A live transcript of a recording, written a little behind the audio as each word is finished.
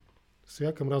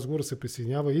Сега към разговора се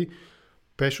присъединява и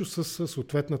Пешо с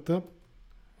съответната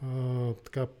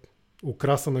така,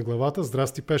 украса на главата.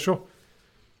 Здрасти, Пешо!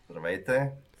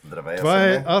 Здравейте! Това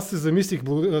е, аз се замислих,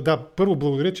 първо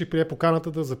благодаря, че прие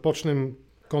поканата да започнем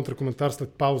контракоментар след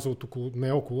пауза от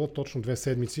точно 2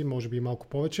 седмици, може би и малко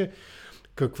повече.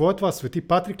 Какво е това? Свети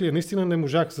Патрик ли? Наистина не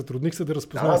можах, затрудних се да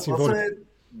разпозная символите.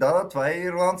 Това е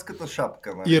ирландската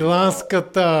шапка. Нали?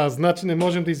 Ирландската! Значи не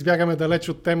можем да избягаме далеч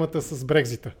от темата с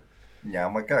Брекзита.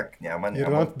 Няма как, няма.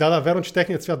 Да, верно, че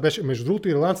техният цвят беше. Между другото,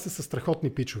 ирландците са страхотни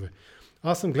пичове.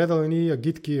 Аз съм гледал едни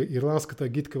агитки, ирландската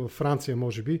агитка във Франция,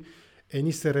 може би.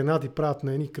 Едни серенади правят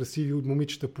на едни красиви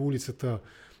момичета по улицата.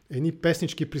 Едни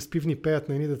песнички приспивни пеят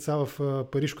на едни деца в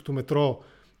парижкото метро.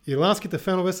 Ирландските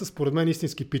фенове са според мен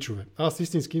истински пичове. Аз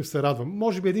истински им се радвам.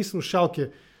 Може би единствено Шалке.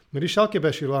 Нали Шалке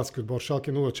беше ирландски отбор,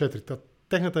 Шалке 04.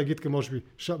 Техната агитка може би...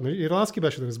 Ирландски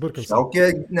беше, да не сбъркам. Шалке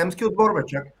е немски отбор, бе,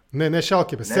 чак. Не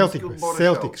Шалке, бе.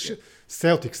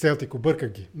 Селтик.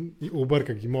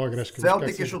 Обърках ги, моя грешка.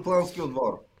 Селтик е шотландски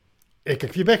отбор.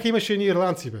 Какви беха, имаше едни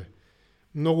ирландци, бе.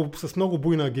 С много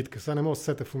буйна агитка. Сега не мога да се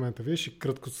сета в момента. Виж и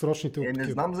краткосрочните... Не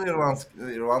знам за ирландци.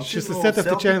 Ще се сета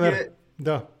в течение на...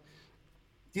 Да.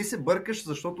 Ти се бъркаш,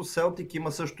 защото Селтик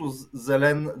има също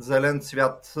зелен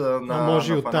цвят на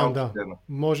може и оттам, да.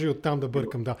 Може и оттам да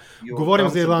бъркам, да. Говорим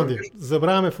за Ирландия.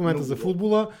 Забравяме в момента за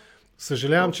футбола.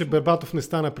 Съжалявам, че Бербатов не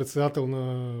стана председател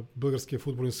на Българския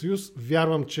футболен съюз.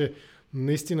 Вярвам, че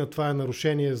наистина това е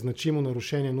нарушение, значимо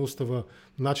нарушение на устава,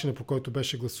 начина по който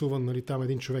беше гласуван, нали, там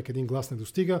един човек, един глас не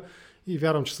достига и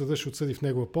вярвам, че съдът ще отсъди в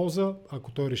негова полза,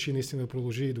 ако той реши наистина да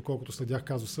продължи и доколкото следях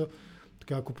казуса,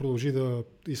 така ако продължи да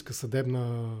иска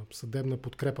съдебна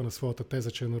подкрепа на своята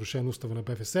теза, че е нарушен устава на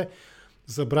БФС.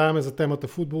 Забравяме за темата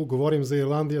футбол, говорим за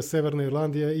Ирландия, Северна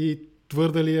Ирландия и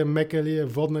твърда ли е, мека ли е,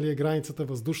 водна ли е границата,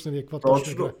 въздушна ли е, какво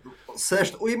точно е?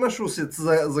 Имаш усет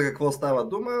за какво става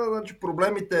дума. Значи,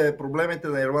 проблемите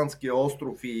на Ирландския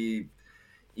остров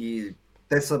и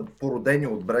те са породени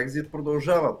от Брекзит,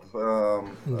 продължават.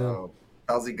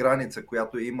 Тази граница,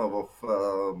 която има в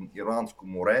Ирландско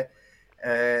море,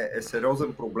 е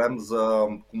сериозен проблем за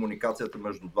комуникацията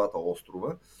между двата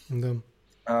острова. Да.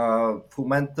 В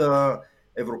момента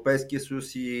Европейския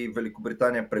съюз и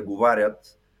Великобритания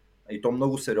преговарят, и то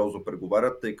много сериозно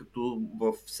преговарят, тъй като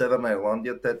в Северна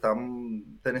Ирландия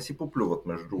те не си поплюват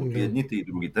между едните и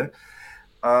другите.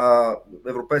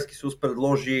 Европейския съюз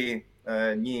предложи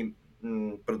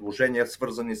предложения,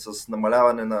 свързани с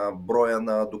намаляване на броя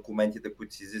на документите,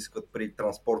 които се изискват при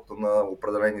транспорта на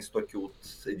определени стоки от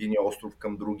единия остров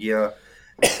към другия.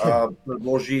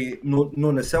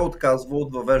 Но не се отказва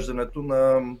от въвеждането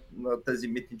на тези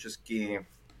митнически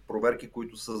проверки,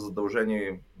 които са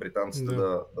задължени британците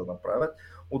да направят.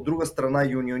 От друга страна,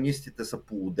 юнионистите са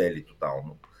полудели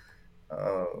тотално.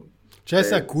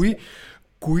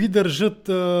 Кои държат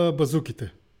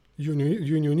базуките?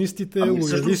 Юнионистите,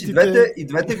 лоялистите... И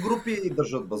двете групи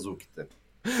държат базуките.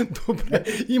 Добре.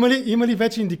 Има ли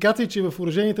вече индикации, че в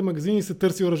оръжейните магазини се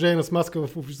търси оръжейна смазка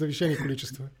в завишени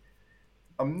количества?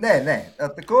 Не.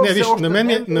 Виж,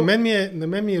 на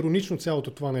мен ми е иронично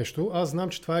цялото това нещо. Аз знам,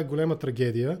 че това е голема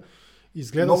трагедия.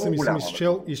 Изчел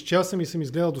съм и съм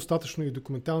изгледал достатъчно и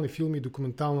документални филми, и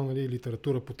документална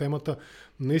литература по темата.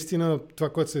 Наистина това,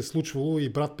 което се е случвало, и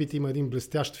Брат Пит има един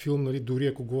блестящ филм, дори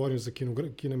ако говорим за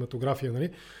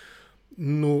кинематография.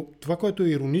 Но това, което е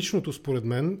ироничното според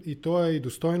мен, и то е и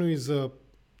достойно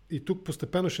и тук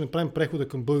постепенно ще направим прехода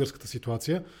към българската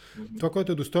ситуация. Това,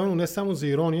 което е достойно не само за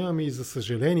ирония, ами и за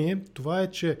съжаление, това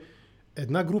е, че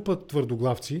една група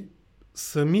твърдоглавци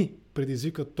сами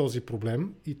предизвикат този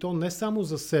проблем и то не само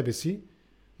за себе си,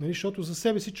 защото за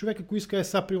себе си човек, ако иска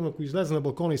ако излезе на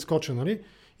балкона и скоча,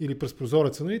 или през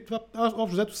прозореца, това аз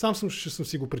общо взето сам ще съм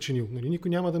си го причинил. Никой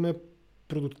няма да ме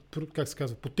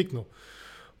потикнал.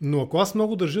 Но ако аз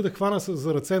много държа да хвана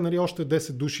за ръце още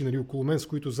 10 души около мен, с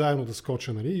които заедно да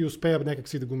скоча и успея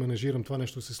някакси да го менажирам, това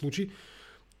нещо да се случи,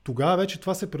 тогава вече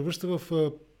това се превръща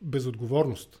в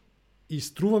безотговорност. И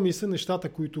струва ми се нещата,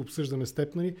 които обсъждаме с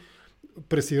теб,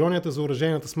 през иронията за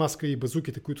оръжейната смазка и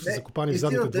базуките, които са закопани в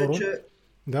задните дворове.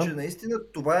 Че наистина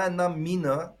това е една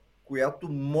мина, която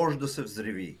може да се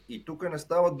взриви. И тук не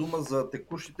става дума за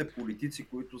текущите политици,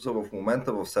 които са в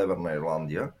момента в Северна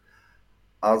Ирландия,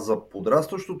 а за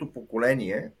подрастващото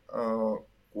поколение,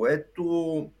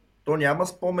 което то няма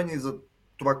спомени за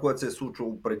това, което се е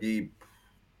случило преди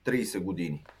 30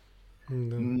 години.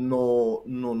 Да.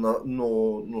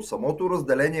 Но самото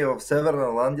разделение в Северна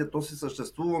Ирландия, то си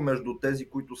съществува между тези,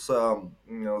 които са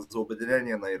за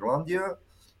обединение на Ирландия,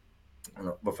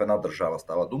 в една държава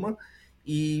става дума,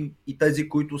 и тези,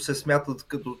 които се смятат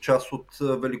като част от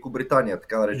Великобритания,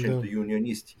 така наречените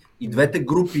юнионисти. И двете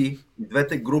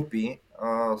групи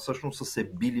всъщност са се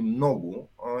били много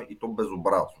и то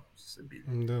безобразно са се били.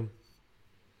 Да.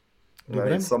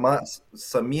 Добре.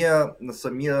 Самия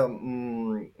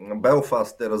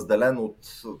Белфаст е разделен от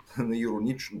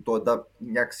иронично, той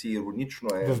някакси иронично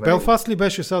е. В Белфаст ли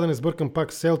беше, сега да не сбъркам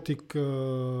пак, Селтик,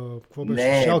 какво беше?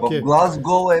 Не, Шалке. В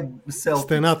Глазго е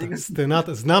Селтик.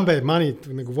 Стената. Знам бе, мани,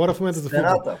 не говоря в момента за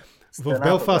футбол. В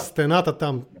Белфаст, стената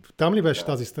там ли беше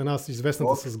тази стена,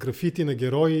 известната с графити на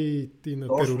герои и на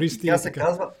терористи?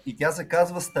 И тя се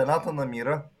казва Стената на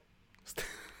мира.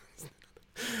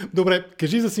 Добре,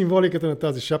 кажи за символиката на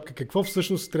тази шапка. Какво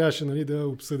всъщност трябваше, нали, да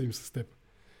обсъдим с теб?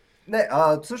 Не,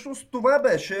 всъщност това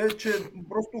беше, че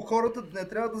просто хората не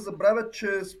трябва да забравят, че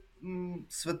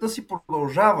света си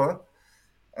продължава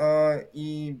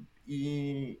и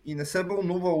не се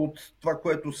вълнува от това,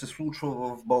 което се случва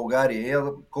в България,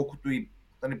 колкото и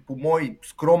по мои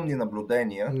скромни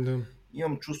наблюдения.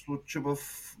 Имам чувство, че в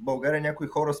България някои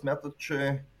хора смятат,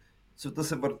 че света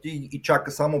се върти и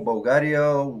чака само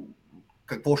България,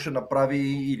 какво ще направи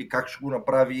или как ще го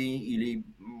направи, или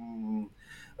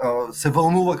се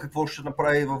вълнува какво ще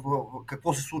направи,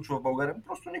 какво се случва в България.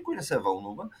 Просто никой не се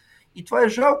вълнува. И това е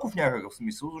жалко в някакъв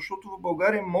смисъл, защото в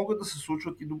България могат да се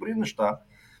случват и добри неща,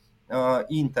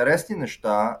 и интересни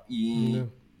неща, и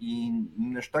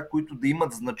неща, които да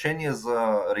имат значение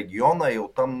за региона и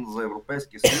оттам за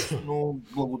Европейския съюз, но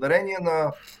благодарение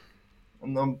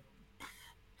на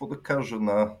какво да кажа,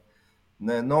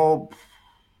 на едно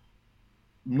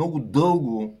много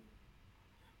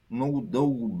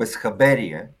дълго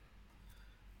безхаберие,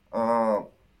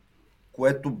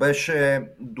 което беше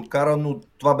докарано,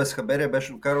 това безхаберие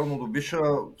беше докарано до висша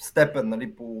степен,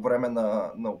 нали, по време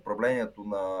на управлението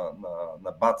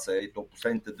на Баце, и то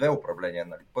последните две управления.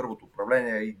 Нали. Първото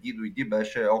управление Иди дойди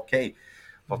беше окей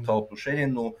в това отношение,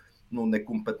 но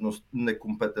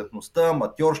некомпетентността,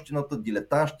 аматьорщината,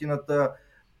 дилетантщината,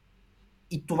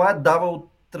 и това дава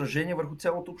отражение върху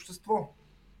цялото общество.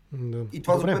 Да. И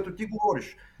това, за което ти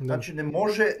говориш. Значи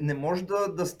не може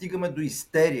да стигаме до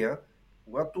истерия,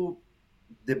 когато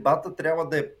дебата трябва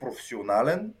да е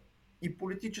професионален и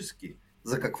политически.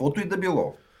 За каквото и да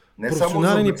било. Не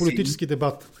професионален само и политически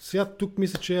дебат. Сега тук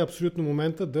мисля, че е абсолютно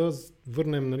момента да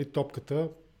върнем, нали, топката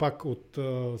пак от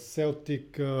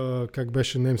Селтик, как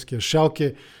беше немския,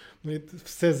 Шалке,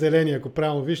 все зелени, ако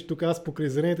правилно виж. Тук аз покрай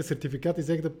зелените сертификати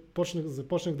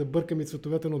започнах да бъркам и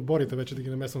цветовете на отборите, вече да ги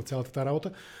намесвам в цялата тази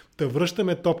работа. Да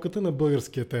връщаме топката на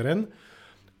българския терен.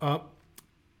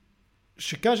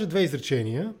 Ще кажа две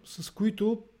изречения, с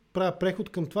които правя преход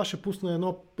към това. Ще пусна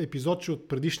едно епизодче от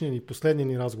предишния ни, последния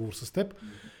ни разговор с теб.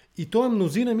 И то е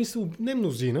не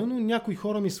мнозина, но някои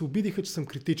хора ми се обидиха, че съм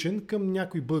критичен към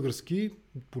някои български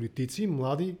политици,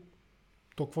 млади.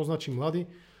 То какво значи млади?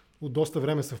 От доста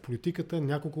време са в политиката,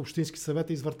 няколко общински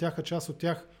съвета извъртяха част от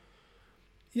тях.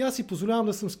 И аз си позволявам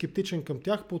да съм скептичен към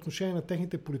тях по отношение на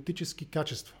техните политически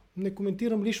качества. Не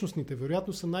коментирам личностните,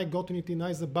 вероятно са най-готените и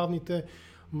най-забавните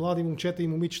млади момчета и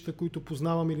момичета, които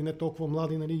познавам, или не толкова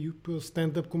млади, нали,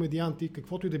 стендъп комедианти,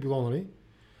 каквото и да било, нали.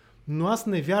 Но аз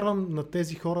не вярвам на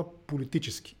тези хора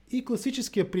политически. И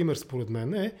класическият пример според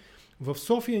мен е, в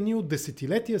София ние от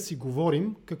десетилетия си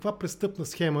говорим каква престъпна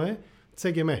схема е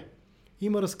ЦГМ.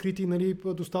 Има разкрити, нали,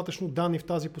 достатъчно данни в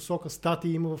тази посока,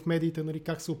 статии има в медиите, нали,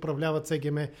 как се управлява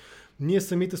ЦГМ. Ние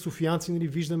самите софиянци, нали,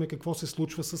 виждаме какво се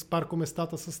случва с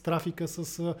паркоместата, с трафика,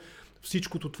 с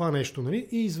всичкото това нещо. Нали.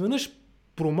 И изведнъж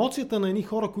промоцията на едни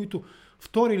хора, които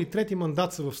втори или трети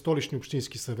мандат са в столични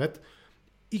общински съвет,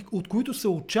 и от които се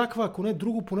очаква, ако не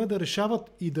друго, поне да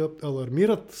решават и да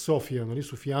алармират София, нали,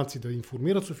 софиянци, да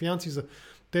информират софиянци за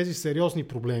тези сериозни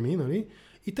проблеми, нали.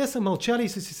 И те са мълчали и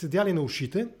са си седяли на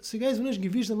ушите. Сега изведнъж ги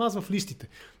виждам аз в листите.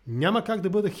 Няма как да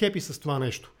бъда хепи с това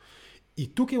нещо.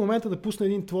 И тук е момента да пусна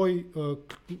един твой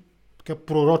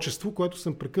пророчество, което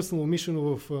съм прекъснал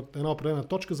умишлено в една определена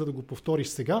точка, за да го повториш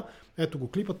сега. Ето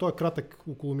го клипа, той е кратък,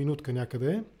 около минутка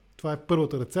някъде е. Това е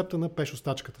първата рецепта на Пешо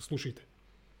Стачката. Слушайте.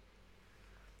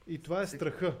 И това е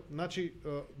страха. Значи,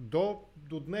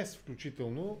 до днес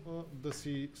включително да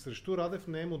си срещу Радев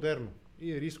не е модерно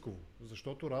и е рисково,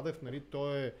 защото Радев, нали,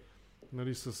 той е,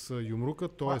 нали, с юмрука,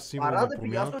 той е символ на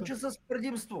промяната. Ясно, че с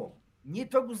предимство. Ние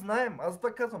това го знаем. Аз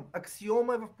това казвам.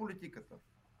 Аксиома е в политиката.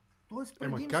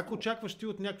 Ема как очакваш ти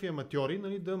от някакви аматьори,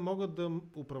 нали, да могат да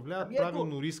управляват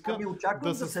правилно риска,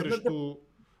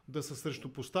 да са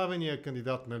срещу поставения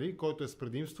кандидат, нали, който е с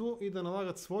предимство, и да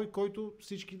налагат свой, който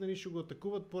всички, нали, ще го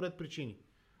атакуват по ред причини?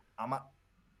 Ама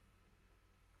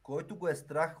който го е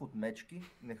страх от мечки,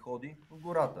 не ходи в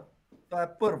гората. Това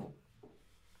е първо.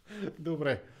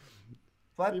 Добре.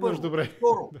 Това е Имаш първо. добре.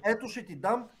 Второ, ето ще ти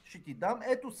дам,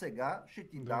 ето сега ще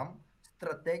ти Да. дам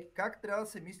стратегия как трябва да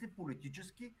се мисли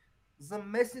политически за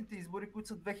местните избори, които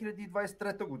са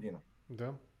 2023 година.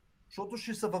 Да. Защото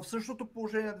ще са в същото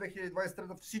положение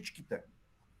 2023 всичките.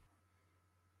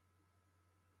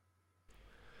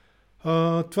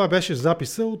 Това беше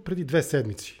записа от преди 2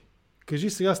 седмици. Кажи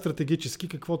сега стратегически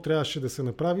какво трябваше да се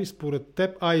направи според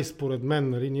теб, а и според мен,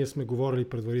 нали, ние сме говорили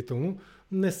предварително,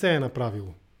 не се е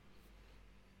направило.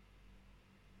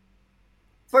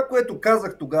 Това, което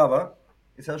казах тогава,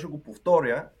 и сега ще го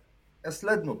повторя, е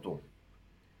следното.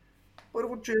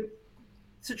 Първо, че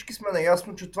всички сме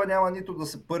наясно, че това няма нито да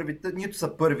са първите,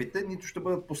 нито ще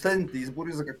бъдат последните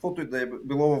избори за каквото и да е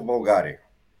било в България.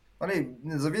 Нали,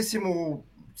 независимо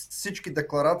всички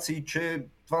декларации, че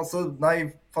това са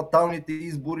най-фаталните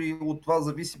избори, от това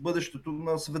зависи бъдещето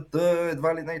на света,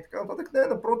 едва ли не и така нататък. Не,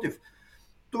 напротив.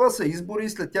 Това са избори,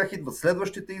 след тях идват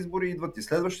следващите избори, идват и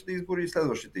следващите избори и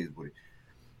следващите избори.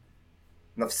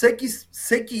 На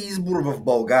всеки избор в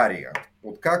България,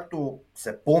 откакто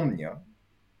се помня,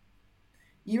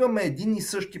 имаме един и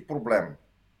същи проблем.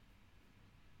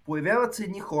 Появяват се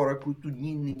едни хора, които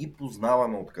ние не ги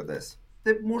познаваме откъде са.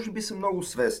 Те може би са много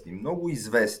свестни, много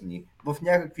известни, в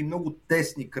някакви много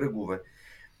тесни кръгове.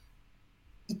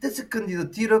 И те се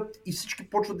кандидатират и всички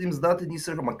почват да им зададат едни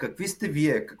същи. Ама какви сте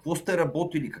вие? Какво сте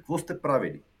работили? Какво сте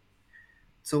правили?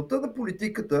 Целта на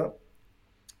политиката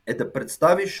е да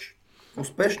представиш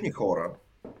успешни хора,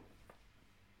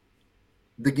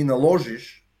 да ги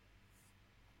наложиш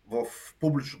в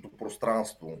публичното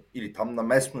пространство или там на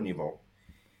местно ниво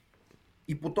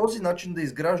и по този начин да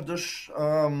изграждаш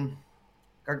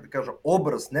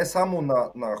образ не само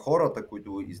на хората,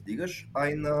 които издигаш, а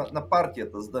и на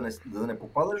партията, за да не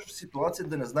попадаш в ситуация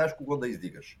да не знаеш кого да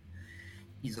издигаш.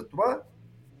 И затова,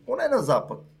 поне на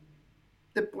Запад,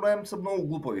 те поне са много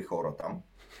глупави хора там.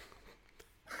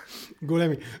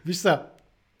 Големи. Виж са,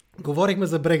 говорихме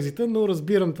за Брекзита, но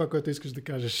разбирам това, което искаш да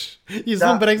кажеш.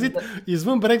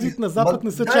 Извън Брекзит на Запад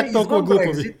не са чак толкова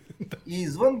глупави. И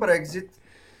извън Брекзит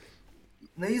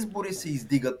на избори се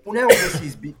издигат. Понякога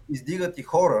се издигат и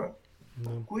хора,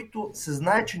 които се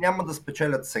знае, че няма да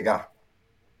спечелят сега.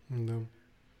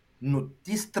 Но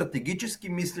ти стратегически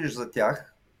мислиш за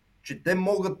тях, че те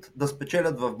могат да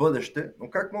спечелят в бъдеще, но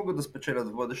как могат да спечелят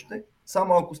в бъдеще?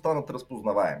 Само ако станат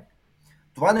разпознаваеми.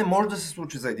 Това не може да се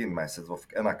случи за един месец в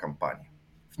една кампания.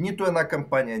 В нито една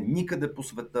кампания, никъде по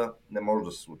света не може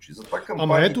да се случи.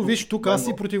 Ама ето виж, тук аз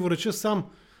си противореча сам.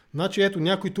 Значи ето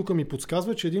някой тук ми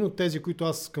подсказва, че един от тези,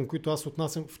 към които аз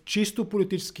отнасям в чисто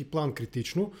политически план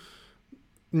критично,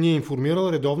 ни е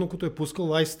информирал редовно, като е пускал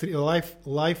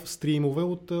лайв стримове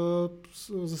от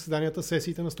заседанията,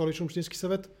 сесиите на Столичен общински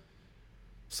съвет.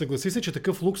 Съгласи се, че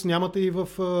такъв лукс нямате и в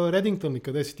Редингтън,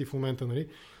 къде си ти в момента, нали?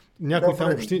 Някой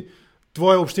там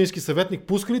твой общински съветник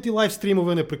пуска ли ти лайв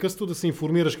стримове непрекъснато да се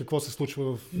информираш какво се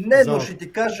случва в Не, но ще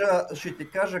ти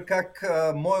кажа как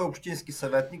мой общински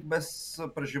съветник, без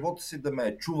през живота си да ме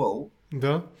е чувал,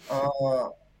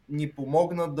 ни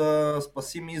помогна да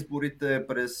спасим изборите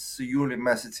през юли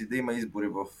месец и да има избори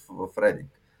в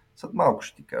Рединг. След малко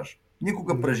ще ти кажа.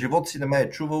 Никога през живота си не ме е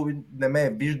чувал, не ме е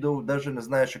виждал, даже не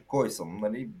знаеше кой съм.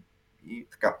 Нали? И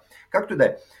така. Както и да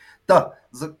е.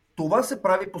 За това се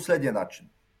прави последния начин.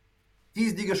 Ти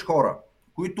издигаш хора,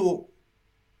 които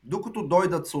докато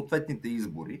дойдат съответните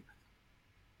избори,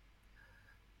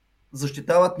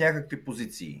 защитават някакви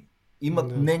позиции,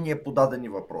 имат мнение по дадени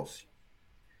въпроси.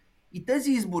 И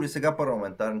тези избори сега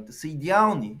парламентарните са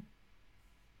идеални,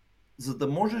 за да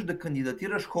можеш да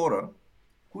кандидатираш хора,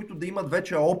 които да имат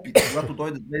вече опит, когато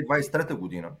дойде 2023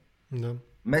 година,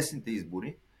 местните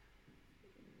избори,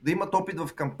 да имат опит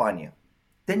в кампания.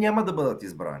 Те няма да бъдат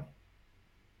избрани.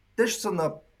 Те ще са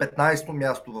на 15-то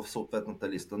място в съответната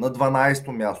листа, на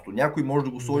 12-то място, някой може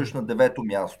да го сложиш на 9-то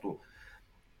място.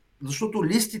 Защото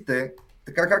листите,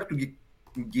 така както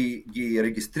ги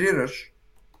регистрираш,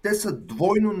 те са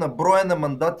двойно на броя на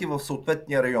мандати в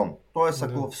съответния район. Тоест,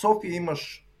 ако в София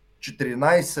имаш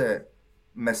 14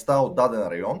 места от даден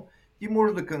район, ти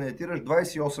можеш да кандидатираш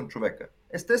 28 човека.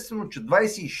 Естествено, че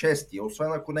 26-ти,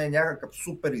 освен ако не е някакъв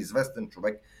супер известен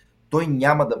човек, той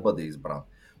няма да бъде избран.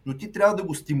 Но ти трябва да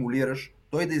го стимулираш,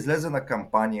 той да излезе на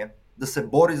кампания, да се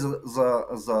бори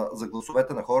за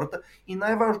гласовете на хората и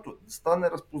най-важното, да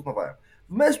стане разпознаваем.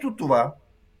 Вместо това,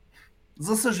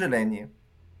 за съжаление,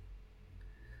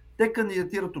 те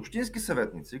кандидатират общински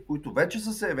съветници, които вече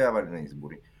са се явявали на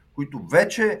избори, които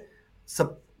вече са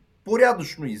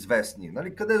порядъчно известни,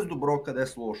 нали? Къде е с добро, къде е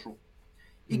с лошо.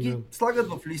 И ги слагат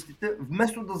в листите,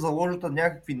 вместо да заложат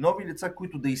някакви нови лица,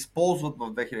 които да използват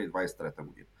в 2023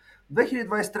 година.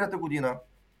 2023 година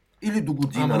или до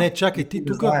година. Ама не, чакай, ти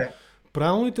тук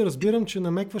правилно ли те разбирам, че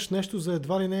намекваш нещо за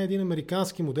едва ли не един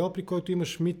американски модел, при който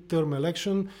имаш mid-term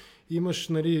election, имаш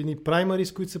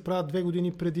праймари, които се правят 2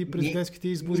 години преди президентските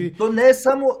избори. Той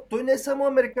не е само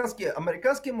американски.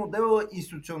 Американският модел е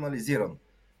институционализиран.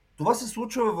 Това се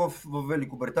случва в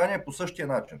Великобритания по същия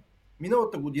начин.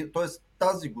 Миналата година, т.е.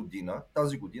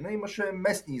 тази година имаше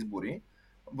местни избори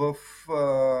в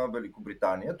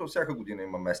Великобритания. То всяка година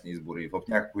има местни избори в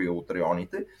някои от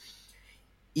районите.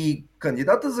 И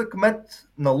кандидата за кмет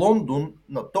на Лондон,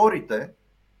 на Торите,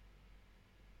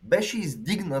 беше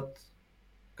издигнат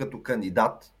като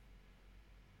кандидат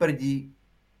преди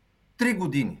 3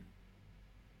 години.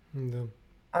 Да.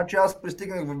 Значи аз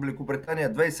пристигнах в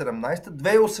Великобритания 2017,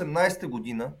 2018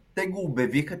 година те го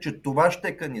обявиха, че това ще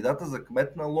е кандидата за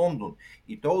кмет на Лондон.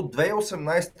 И той от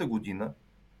 2018 година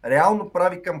реално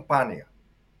прави кампания.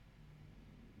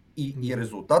 И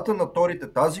резултата на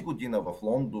Торите тази година в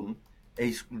Лондон е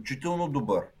изключително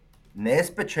добър. Не е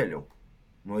спечелил,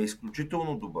 но е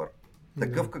изключително добър.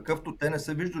 Такъв какъвто те не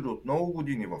са виждали от много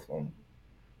години в Лондон.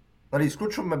 Нали,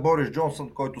 изключваме Борис Джонсън,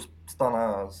 който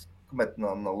стана кмет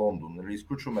на Лондон. Нали,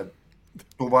 изключваме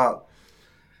това.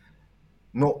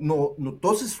 Но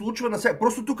то се случва на сега.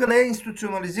 Просто тук не е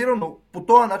институционализирано по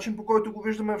този начин, по който го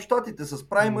виждаме в Щатите, с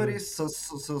primary, с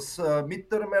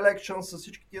midterm election, с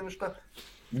всички тия неща.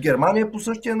 В Германия по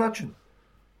същия начин.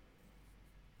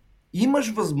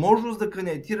 Имаш възможност да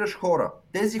кандидатираш хора.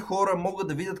 Тези хора могат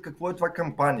да видят какво е това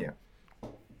кампания.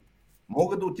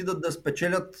 Могат да отидат да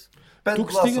спечелят 5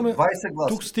 гласа, 20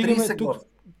 гласа, 30 гласа.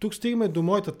 Тук стигаме до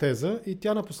моята теза и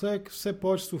тя напоследък все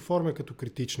повече се оформя като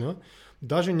критична.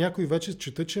 Даже някой вече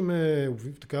чета, че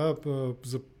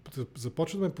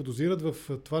започват да ме подозират в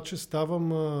това, че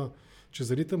че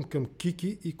залитам към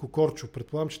Кики и Кокорчо.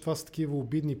 Предполагам, че това са такива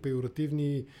обидни,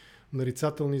 пеоративни,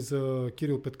 нарицателни за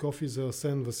Кирил Петков и за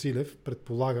Асен Василев.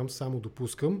 Предполагам, само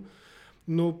допускам.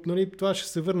 Но това ще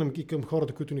се върнем и към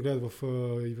хората, които ни гледат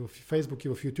и в Facebook и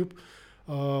в YouTube.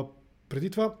 Преди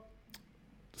това,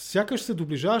 сякаш се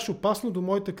доближаваш опасно до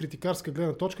моята критикарска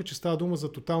гледна точка, че става дума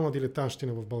за тотална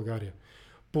дилетантщина в България.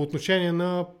 По отношение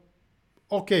на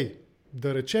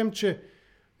да речем, че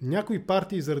някои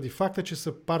партии заради факта, че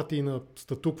са партии на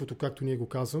статуквото, както ние го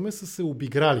казваме, са се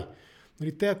обиграли.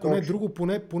 Те, ако не друго,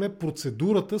 поне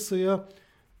процедурата са я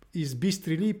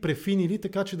избистрили и префинили,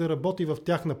 така че да работи в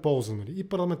тяхна полза. И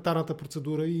парламентарната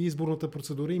процедура, и изборната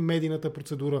процедура, и медийната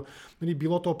процедура.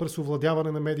 Било то през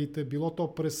овладяване на медиите, било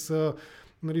то през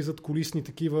задкулисни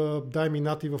такива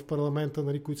дайминати в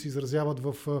парламента, които се изразяват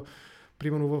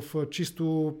примерно в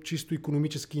чисто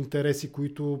икономически интереси,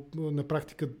 които на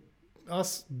практика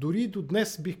аз дори до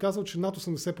днес бих казал, че над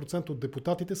 80% от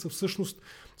депутатите са всъщност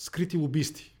скрити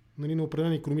лобисти на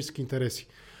определени икономически интереси.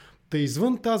 Та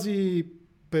извън тази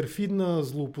перфидна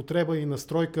злоупотреба и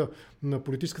настройка на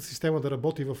политическата система да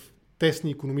работи в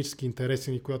тесни икономически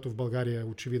интереси, която в България е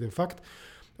очевиден факт,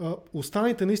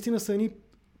 останалите наистина са едни,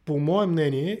 по мое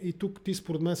мнение, и тук ти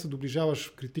според мен се доближаваш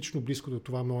критично близко до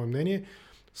това мое мнение,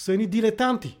 са едни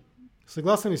дилетанти.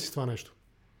 Съгласен ли си с това нещо?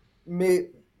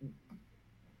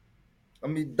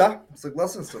 Да,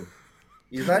 съгласен съм.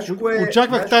 И знаеш кое...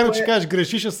 Очаквах тайно, че кажеш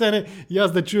грешиш, Асене, и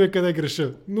аз да чуя къде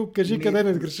греша. Но кажи къде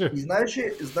не греша. И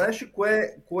знаеш ли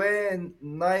кое е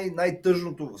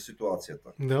най-тъжното в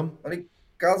ситуацията? Да.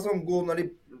 Казвам го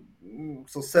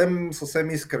съвсем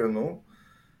искрено.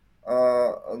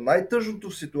 Най-тъжното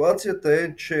в ситуацията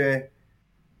е, че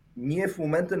ние в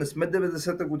момента не сме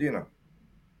 90-та година.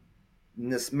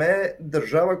 Не сме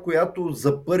държава, която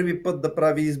за първи път да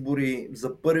прави избори,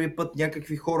 за първи път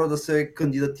някакви хора да се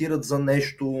кандидатират за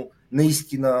нещо,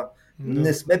 наистина.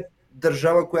 Не сме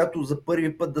държава, която за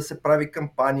първи път да се прави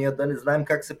кампания, да не знаем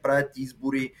как се правят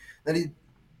избори.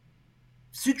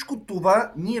 Всичко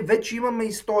това, ние вече имаме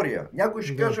история. Някой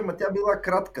ще каже, тя била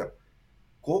кратка.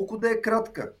 Колко да е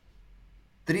кратка?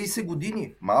 30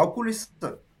 години. Малко ли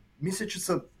са? Мисля, че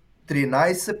са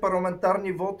 13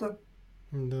 парламентарни вота.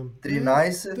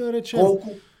 13. Да речем, колко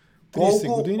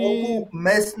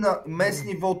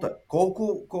местни вота?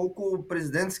 Колко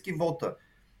президентски вота?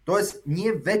 Тоест,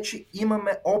 ние вече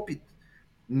имаме опит.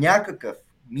 Някакъв,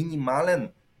 минимален,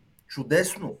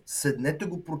 чудесно. Седнете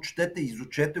го, прочетете,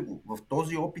 изучете го. В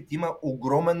този опит има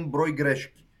огромен брой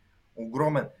грешки.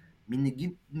 Огромен.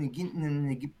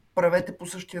 Не ги правете по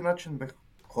същия начин,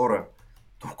 хора.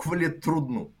 Толкова ли е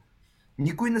трудно?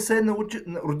 Никой не се е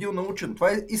родил научен.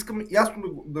 Това искам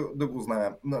ясно да го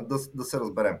знаем, да се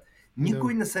разберем.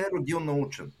 Никой не се е родил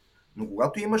научен. Но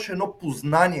когато имаш едно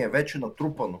познание вече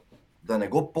натрупано, да не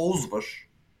го ползваш,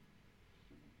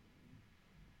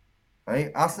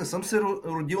 Аз не съм се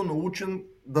родил научен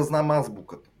да знам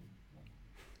азбуката.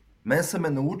 Мен са ме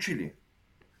научили.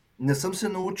 Не съм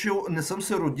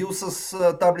се родил с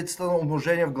таблицата на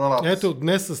умножение в главата. Ето,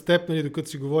 днес с теб, нали, докато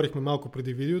си говорихме малко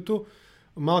преди видеото,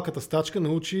 малката стачка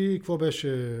научи, какво беше?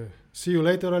 See you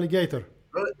later, alligator.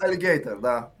 Alligator,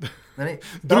 да. Нали?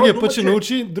 Другия път ще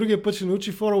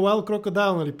научи for a while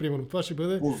crocodile, нали, примерно. Това ще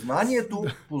бъде...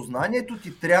 Познанието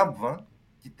ти трябва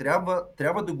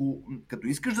да го... Като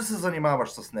искаш да се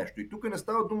занимаваш с нещо, и тук не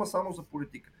става дума само за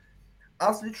политика.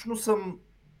 Аз лично съм,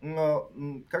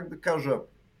 как да кажа,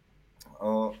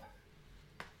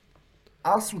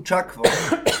 аз очаквам,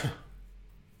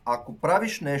 ако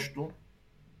правиш нещо,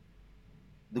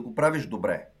 да го правиш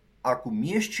добре. Ако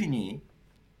миеш чинии,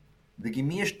 да ги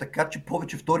миеш така, че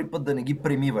повече втори път да не ги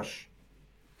премиваш.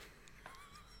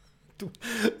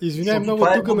 Извинявай много,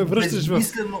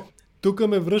 тук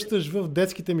ме връщаш в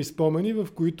детските ми спомени, в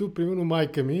които, примерно,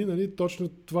 майка ми, нали, точно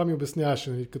това ми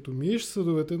обясняваше. Нали, като миеш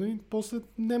съдовете, нали, после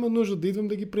няма нужда да идвам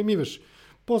да ги премиваш.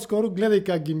 По-скоро гледай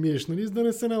как ги миеш, нали, за да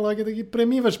не се налага да ги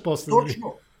премиваш после. Точно.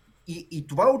 Нали? И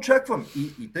това очаквам.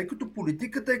 И тъй като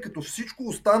политиката е като всичко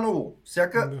останало,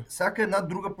 всяка една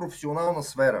друга професионална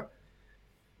сфера,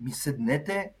 ми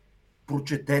седнете,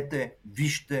 прочетете,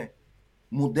 вижте.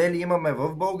 Модели имаме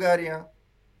в България,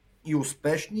 и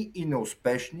успешни, и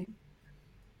неуспешни,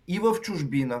 и в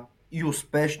чужбина, и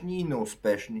успешни, и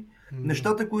неуспешни.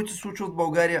 Нещата, които се случват в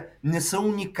България, не са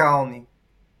уникални.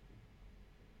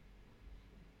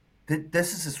 Те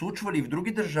са се случвали и в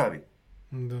други държави.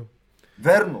 Да.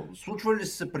 Верно, случвали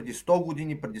се преди 100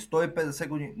 години, преди 150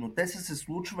 години, но те са се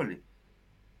случвали.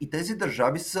 И тези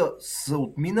държави са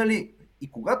отминали.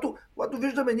 И когато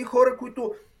виждаме едни хора,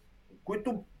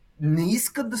 които не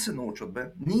искат да се научат,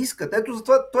 не искат. Ето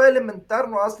затова то е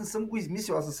елементарно. Аз не съм го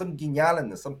измислил, аз не съм гениален,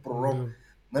 не съм пророк.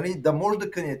 Нали, да можеш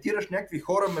да кандидатираш някакви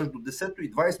хора между 10-то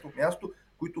и 20-то място,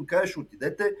 които кажеш,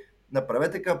 отидете,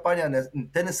 направете кампания.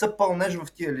 Те не са пълнеж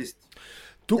в тия листи.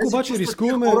 Тук обаче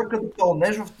рискуваме... хора като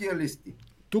пълнеж в тия листи.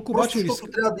 Тук обаче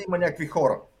защото трябва да има някакви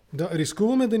хора. Да,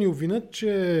 рискуваме да ни обвинят,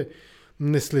 че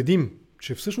не следим.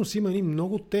 Че всъщност има едни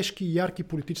много тежки и ярки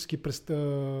политически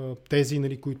тези,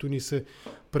 нали, които ни се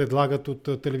предлагат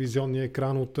от телевизионния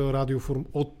екран,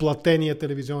 от платения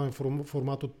телевизионен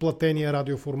формат, от платения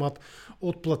радиоформат,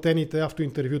 от платените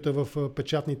автоинтервюта в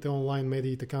печатните онлайн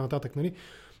медии и така нататък. Нали?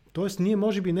 Тоест ние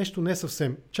може би нещо не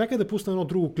съвсем. Чакай да пусна едно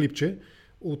друго клипче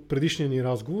от предишния ни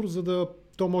разговор, за да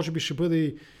то може би ще бъде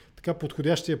и така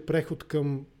подходящия преход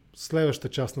към следващата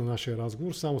част на нашия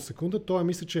разговор. Само секунда. Той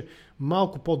мисля, че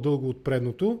малко по-дълго от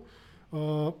предното.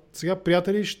 Сега,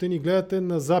 приятели, ще ни гледате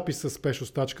на запис с Пешо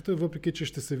Стачката, въпреки че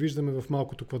ще се виждаме в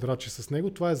малкото квадратче с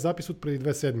него. Това е запис от преди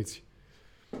 2 седмици.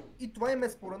 И това им е,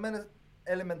 според мен,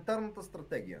 елементарната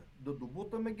стратегия. Да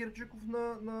добутаме Герджиков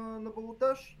на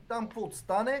балотаж, там какво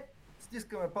стане,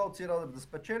 стискаме палци и Радев да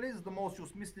спечели, за да може да си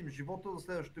осмислим живота за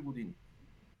следващите години.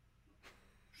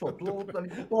 Защото нали,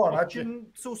 по този начин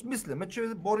се осмисляме,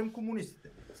 че борим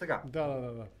комунистите. Сега.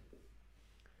 Да.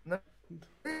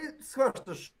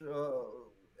 Схващаш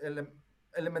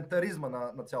елементаризма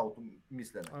на цялото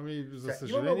мислене. Ами, за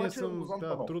съжаление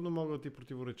трудно мога да ти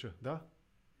противореча. Да?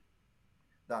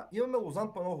 Да, имаме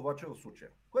Лозан Панов обаче в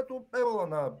случая, което е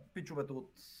на пичовете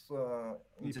от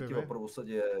инициатива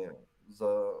правосъдие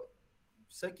за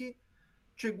всеки,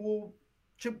 че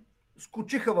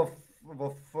скочиха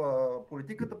в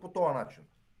политиката по този начин.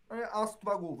 Аз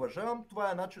това го уважавам,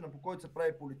 това е начинът, по който се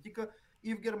прави политика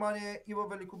и в Германия, и в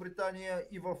Великобритания,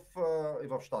 и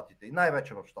в Щатите, и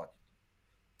най-вече в Щатите.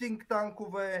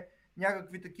 Тинк-танкове,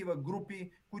 някакви такива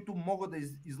групи, които могат да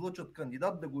излъчат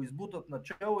кандидат, да го избутат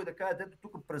начало и да кажат, ето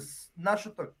тук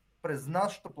през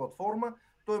нашата платформа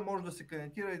той може да се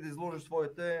кандидатира и да изложи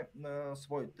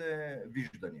своите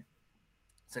виждания.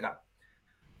 Сега,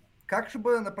 как ще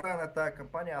бъде направена тая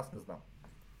кампания, аз не знам.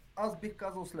 Аз бих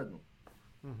казал следното.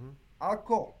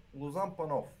 Ако Лозан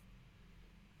Панов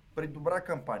при добра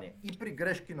кампания и при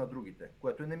грешки на другите,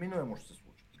 което е неминуемо ще се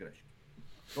случат грешки,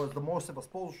 т.е. да може да се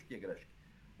възползваш от тия грешки,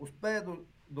 успее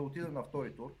да отиде на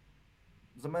втори тур,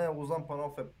 за мен Лозан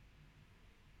Панов е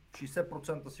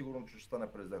 60% сигурно, че ще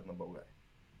стане президент на България.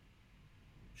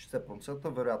 60%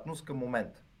 вероятност към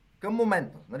момента. Към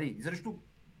момента, нали, изрещу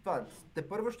това,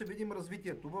 тепърва ще видим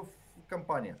развитието в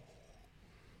кампанията.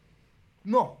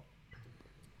 Но,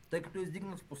 тъй като е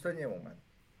издигнат в последния момент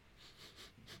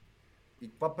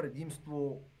и това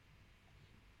предимство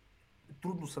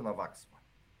трудно се наваксва.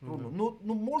 Трудно.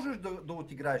 Но можеш да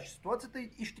отиграеш ситуацията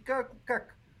и ще кажа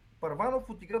как. Първанов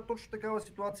отигра точно такава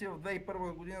ситуация в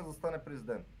 2001 година за да стане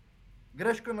президент.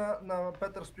 Грешка на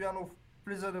Петър Стоянов,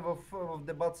 влизане в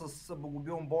дебат с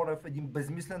Богомил Бонев, един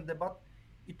безмислен дебат,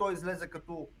 и той излезе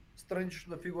като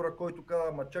странична фигура, който каза,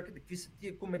 ама чакайте, какви са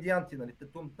тия комедианти, нали? Те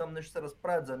там нещо се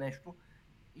разправят за нещо,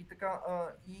 и така,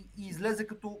 и излезе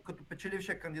като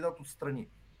печелившия кандидат отстрани.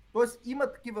 Тоест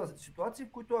има такива ситуации,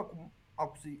 в които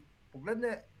ако си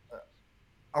погледне,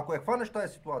 ако хванеш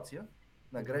тази ситуация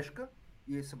на грешка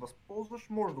и се възползваш,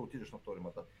 може да отидеш на втори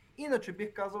мандат. Иначе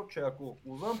бих казал, че ако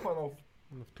Лозан Панов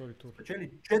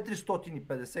спечели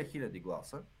 450 хиляди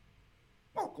гласа,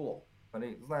 около,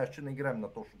 нали, знаеш, че не играем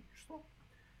на точно число,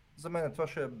 за мен това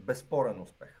ще е безспорен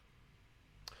успех.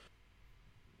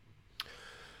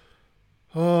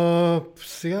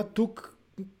 Сега тук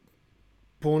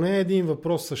поне един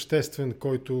въпрос съществен,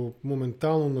 който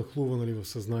моментално нахлува, нали, в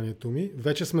съзнанието ми.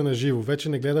 Вече сме на живо, вече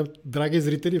не гледам, драги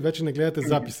зрители, вече не гледате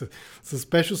записа. С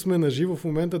Пешо сме на живо в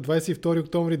момента, 22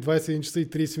 октомври, 21 часа и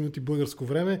 30 минути българско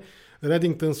време.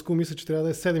 Редингтънско мисля, че трябва да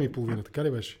е 7:30, така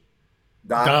ли беше?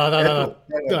 Да.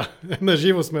 На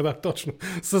живо сме, да, точно.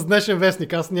 С днешен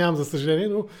вестник, аз нямам за съжаление,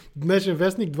 но днешен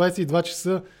вестник 22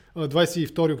 часа,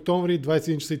 22 октомври,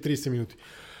 21 часа и 30 минути.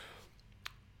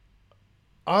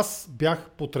 Аз бях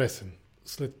потресен.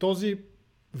 След този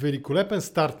великолепен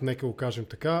старт, нека го кажем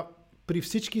така, при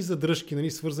всички задръжки,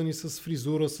 нали, свързани с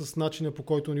фризура, с начина, по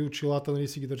който, нали, очилата, нали,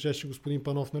 си ги държеше господин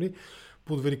Панов, нали,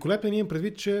 под великолепен имам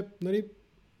предвид, че, нали,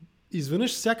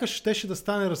 изведнъж сякаш щеше да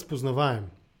стане разпознаваем.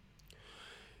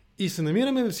 И се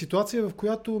намираме в ситуация, в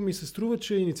която ми се струва,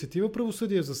 че инициатива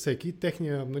Правосъдие за всеки,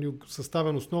 техния, нали,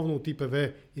 съставен основно от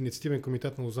ИПВ, инициативен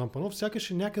комитет на Лозан Панов,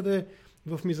 сякаш е някъде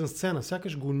в мизансцена,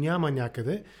 сякаш го няма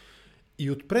някъде.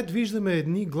 И отпред виждаме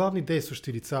едни главни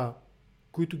действащи лица,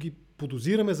 които ги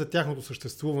подозираме за тяхното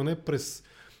съществуване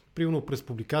примерно през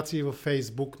публикации във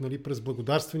Фейсбук, нали, през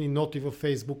благодарствени ноти във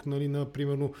Фейсбук, нали, на,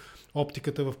 примерно,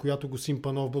 оптиката, в която Госим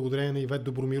Панов, благодарение на Ивет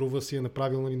Добромирова, си е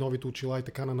направил, нали, новите очила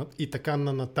и така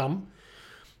натам.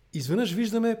 Изведнъж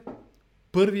виждаме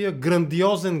първия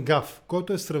грандиозен гаф,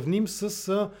 който е сравним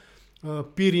с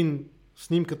Пирин,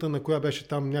 снимката, на коя беше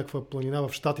там някаква планина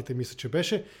в Щатите, мисля, че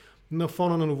беше, на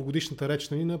фона на новогодишната реч,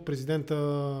 нали, на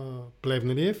президента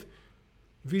Плевнелиев.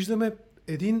 Виждаме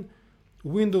един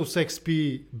Windows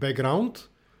XP бекграунд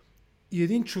и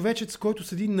един човечец, който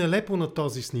седи нелепо на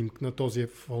този снимк, на този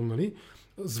фон, нали.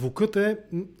 Звукът е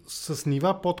с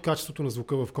нива под качеството на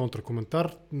звука в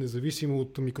Контракоментар, независимо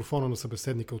от микрофона на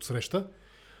събеседника от среща.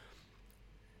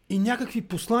 И някакви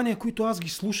послания, които аз ги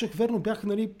слушах, верно бяха,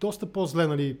 нали, доста по-зле,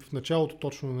 нали, в началото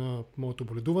точно на моето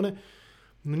боледуване,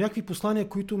 но някакви послания,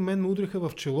 които мен ме удриха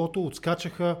в челото,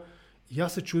 отскачаха и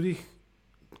аз се чудих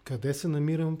къде се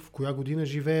намирам, в коя година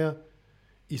живея.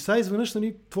 И сега изведнъж,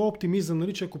 нали, твой оптимизъм,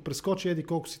 нали, че ако прескочи еди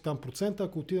колко си там процента,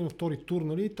 ако отиде на втори тур,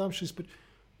 нали, там ще спечели.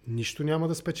 Нищо няма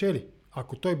да спечели.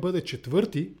 Ако той бъде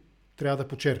четвърти, трябва да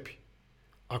почерпи.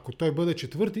 Ако той бъде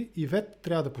четвърти, Ивет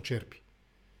трябва да почерпи.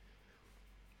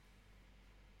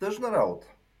 Тъжна работа.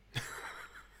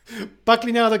 Пак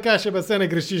ли няма да кажеш, бе, се не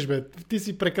грешиш, бе? Ти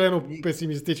си прекалено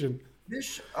песимистичен.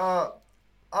 Виж,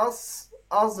 аз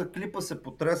за клипа се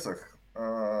потресах.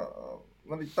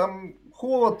 Нали, там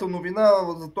хубавата новина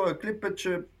за този клип е,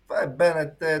 че това е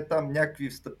БНТ, там някакви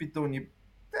встъпителни,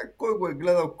 кой го е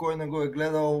гледал, кой не го е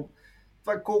гледал,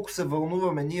 това колко се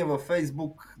вълнуваме ние във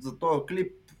Фейсбук за този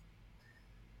клип,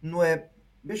 но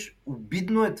виж,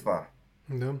 обидно е това.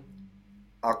 Да.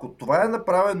 Ако това е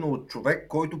направено от човек,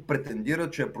 който претендира,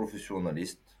 че е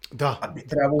професионалист, би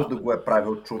трябвало да го е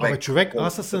правил човек.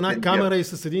 Аз с една камера и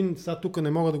с един, сега тук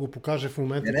не мога да го покажа в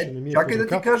момента, че не ми е чакай да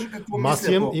ти кажа какво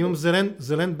мисля. Имам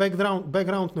зелен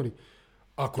бекграунд, нали?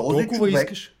 Ако този толкова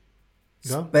човек искаш...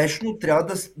 спешно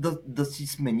трябва да си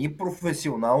смени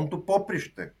професионалното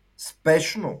поприще.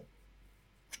 Спешно.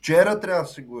 Вчера трябва да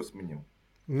си го е сменил.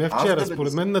 Не вчера,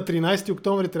 според мен на 13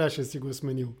 октомври трябваше да си го е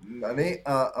сменил. Нали,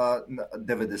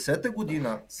 90-та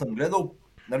година съм гледал,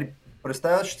 нали,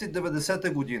 представяш си 90-та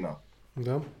година.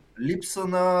 Да. Липса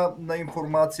на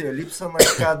информация, липса на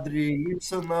кадри,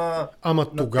 липса на Ама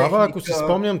на тогава, техника. ако си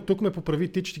спомням, тук ме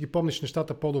поправи ти, че ти ги помниш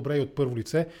нещата по-добре и от първо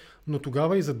лице, но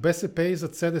тогава и зад БСП и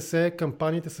зад СДС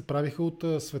кампаниите се правиха от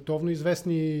световно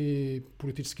известни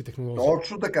политически технологии.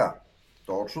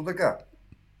 Точно така.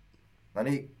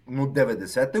 Нали, но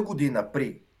 90-та година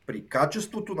при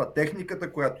качеството на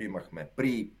техниката, която имахме,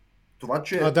 при това,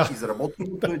 че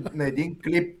изработването на един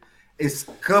клип е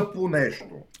скъпо нещо.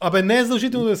 Абе, не е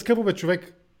задължително да е скъпо, бе,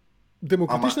 човек.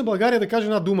 Демократична България, да каже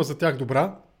една дума за тях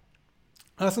добра,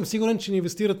 аз съм сигурен, че не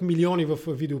инвестират милиони в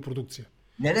видеопродукция.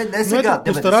 Не сега.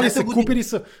 Постарали се,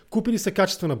 купили са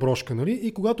качествена брошка, нали?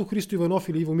 И когато Христо Иванов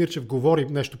или Иво Мирчев говори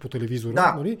нещо по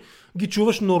телевизора, нали? Ги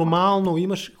чуваш нормално,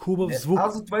 имаш хубав звук.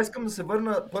 Аз затова искам да се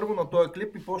върна първо на този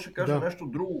клип и после ще кажа нещо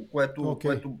друго,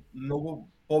 което много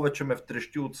повече ме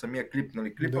втрещи от самия клип.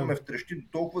 Нали? Клипа ме втрещи до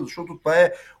толкова, защото това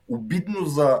е обидно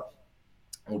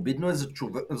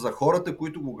за хората,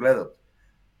 които го гледат.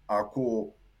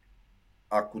 Ако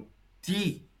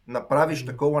ти направиш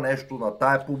такова нещо на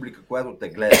тая публика, която те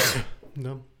гледа,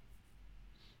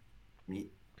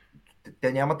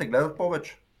 те няма да те гледат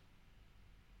повече.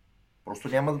 Просто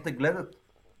няма да те гледат.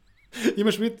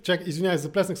 Имаш вид, чакай, извинявай,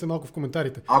 заплеснах се малко в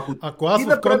коментарите. Ако аз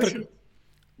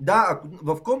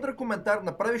в контракоментар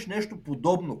направиш нещо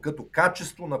подобно, като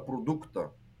качество на продукта,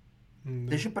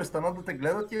 те ще престанат да те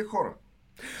гледат тия хора.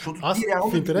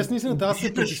 В интерес на истината, аз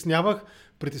се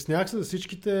притеснявах се за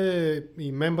всичките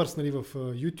и members, нали, в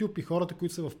YouTube и хората,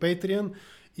 които са в Patreon,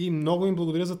 и много им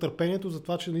благодаря за търпението, за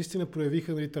това, че наистина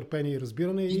проявиха, нали, търпение и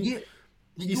разбиране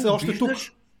и са още тук.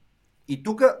 И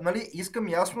тук, нали, искам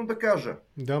ясно да кажа,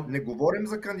 не говорим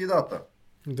за кандидата.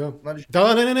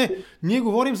 Нали, не. Ние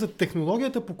говорим за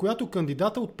технологията, по която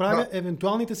кандидата отправя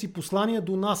евентуалните си послания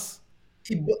до нас.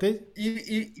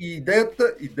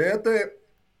 Идеята е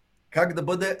как да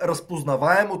бъде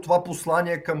разпознаваемо това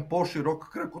послание към по-широк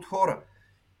кръг от хора.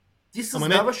 Ти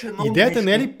създаваш едно... Идеята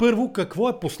не е ли първо какво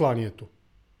е посланието?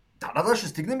 Да, ще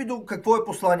стигнем и до какво е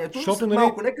посланието. Защото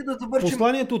нека да завършим...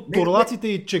 Посланието от торлаците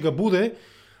и чегабуде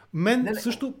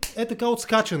също е така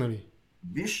отскача, нали?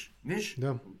 Виж.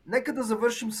 Нека да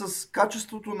завършим с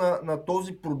качеството на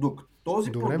този продукт.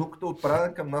 Този продукт е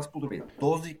отправен към нас по добре.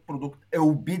 Този продукт е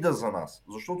обида за нас.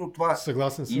 Защото това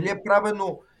или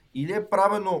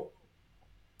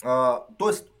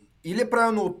е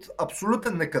правено от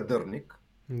абсолютен некадърник.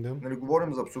 Нали,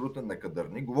 говорим за абсолютен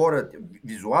некадърник. Говорят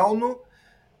визуално,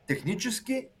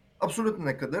 технически абсолютен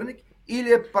некадърник,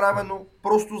 или е правено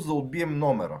просто за да отбием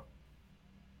номера.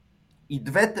 И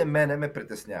двете мене ме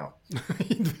притесняват.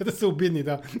 И двете са обидни,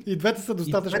 да. И двете са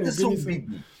достатъчно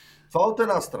обидни. Това от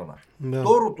една страна.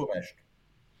 Второто нещо.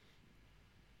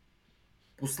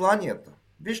 Посланията.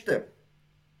 Вижте,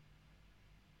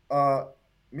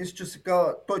 мисля, че се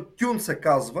казва, той Тюн се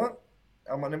казва,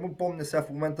 ама не му помня сега в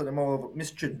момента, не мога,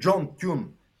 мисля, че Джон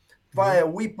Тюн. Това е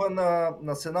уипа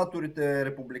на сенаторите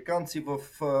републиканци в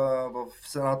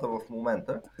Сената в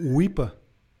момента. Уипа?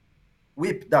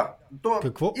 Уип, да.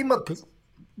 Какво?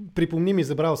 Припомни ми,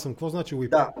 забравил съм. Какво значи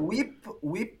уип? Да,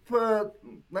 уип,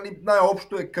 нали,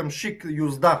 най-общо е къмшик,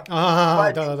 юзда.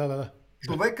 Да.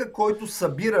 Човека, който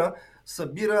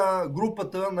събира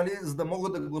групата, нали, за да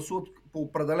могат да гласуват по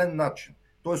определен начин.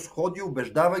 Тоест ходи,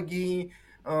 убеждава ги,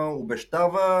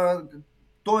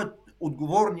 той е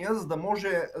отговорния, за да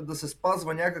може да се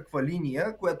спазва някаква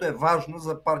линия, която е важна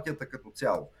за партията като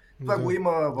цяло. Това го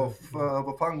има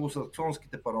в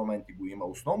англосаксонските парламенти, го има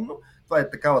основно. Това е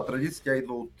такава традиция, тя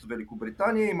идва от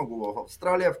Великобритания, има го в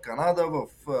Австралия, в Канада, в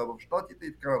Щатите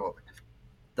и така нататък.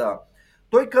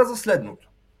 Той каза следното.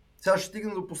 Сега ще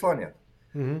стигна до посланията.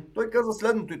 Той каза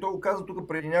следното и той го каза тук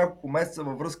преди няколко месеца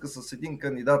във връзка с един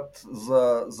кандидат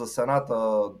за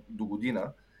Сената до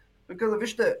година. Той каза,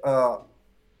 вижте,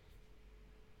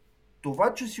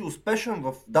 това, че си успешен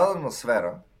в дадена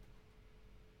сфера,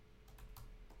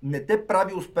 не те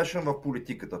прави успешен в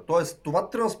политиката. Тоест, това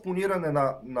транспониране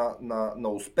на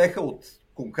успеха от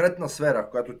конкретна сфера, в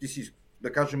която ти си,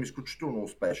 да кажем, изключително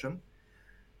успешен,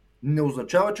 не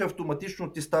означава, че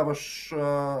автоматично ти ставаш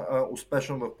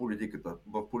успешен в политиката.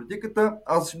 В политиката,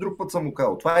 аз и друг път съм го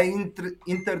казал, това е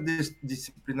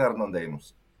интердисциплинарна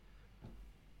дейност.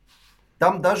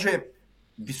 Там даже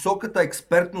високата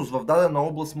експертност в дадена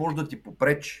област може да ти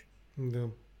попречи. Да.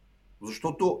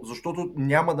 Защото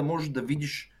няма да можеш да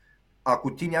видиш,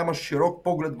 ако ти нямаш широк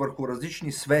поглед върху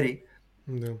различни сфери,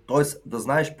 т.е. да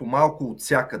знаеш по-малко от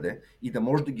всякъде и да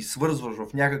можеш да ги свързваш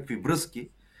в някакви връзки,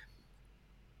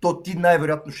 то ти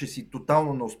най-вероятно ще си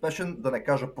тотално неуспешен, да не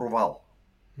кажа провал.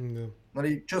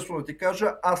 Нали, честно да ти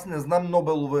кажа, аз не знам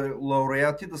Нобелови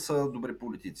лауреати да са добри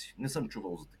политици. Не съм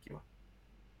чувал за такива.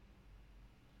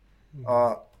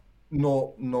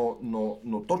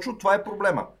 Но точно това е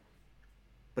проблема.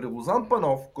 При Лозан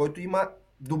Панов, който има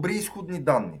добри изходни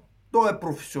данни, той е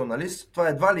професионалист, това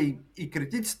едва ли и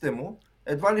критиците му,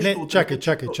 едва ли ще...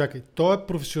 Чакай. Той е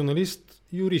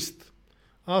професионалист-юрист.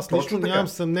 Аз лично нямам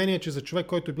съмнение, че за човек,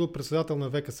 който е бил председател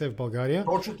на ВКС в България,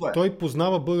 той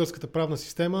познава българската правна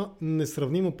система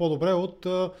несравнимо по-добре от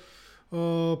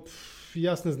и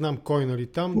аз не знам кой,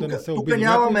 нали, там, да не се обиди. Тук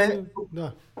нямаме...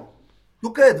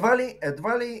 Тук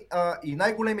едва ли и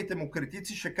най-големите му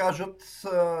критици ще кажат,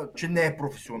 че не е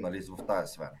професионалист в тая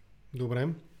сфера. Добре.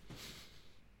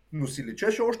 Но си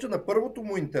личеше още на първото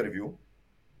му интервю,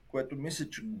 което мисля,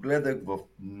 че го гледах в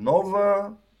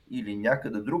Нова или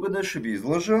някъде другаде, ще ви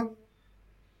излъжа.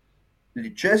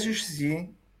 Личеше си,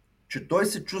 че той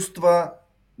се чувства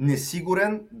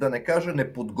несигурен, да не кажа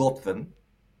неподготвен.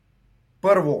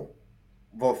 Първо,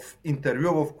 в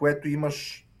интервю, в което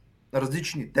имаш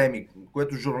различни теми, в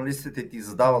което журналистите ти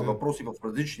задават въпроси в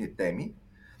различни теми,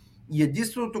 и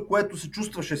единственото, което се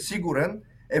чувстваше сигурен,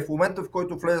 е в момента, в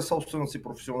който влезе собствената си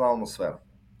професионална сфера.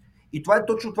 И това е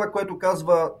точно това, което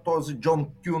казва този Джон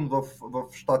Тюн в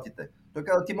Щатите. Той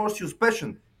казва, ти можеш да си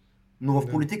успешен, но в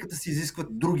политиката се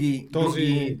изискват други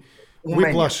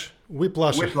умения.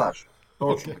 Whiplash.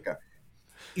 Точно така.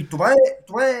 И това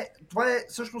е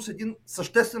всъщност един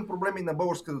съществен проблем и на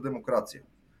българската демокрация.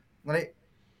 Нали?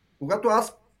 Когато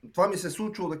това ми се е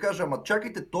случило да кажа, ама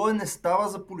чакайте, той не става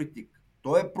за политик.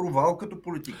 Той е провал като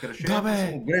политик. Решението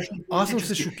са му грешни политически. Аз съм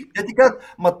се шоки. Те ти казват,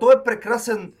 ма той е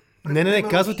прекрасен. Не,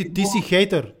 казва ти си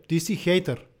хейтър. Ти си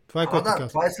хейтър. Това е което казва.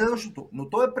 Това е следващото. Но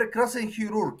той е прекрасен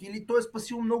хирург или той е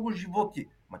спасил много животи.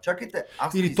 Ма чакайте,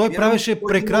 или той правеше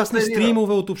прекрасни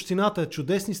стримове от общината.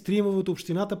 Чудесни стримове от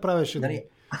общината правеше. Нали,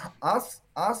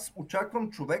 аз очаквам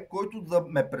човек, който да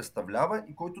ме представлява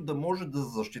и който да може да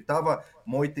защитава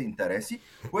моите интереси,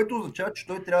 което означава, че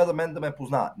той трябва да ме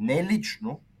познава. Не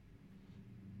лично,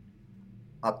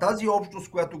 а тази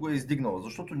общност, която го е издигнала.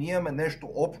 Защото ние имаме нещо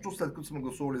общо, след като сме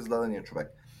гласували за дадения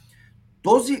човек.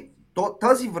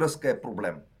 Тази връзка е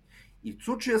проблем. И в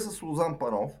случая с Лозан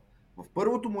Панов, в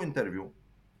първото му интервю,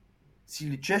 си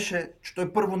личеше, че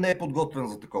той първо не е подготвен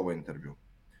за такова интервю.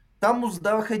 Там му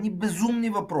задаваха едни безумни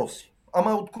въпроси.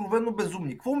 Ама откровено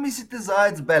безумни. Какво мислите за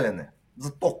АЕЦ Белене?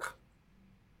 За ток?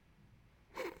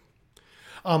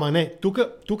 Ама не,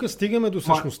 тук стигаме до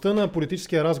същността на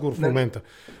политическия разговор в момента.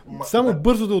 Само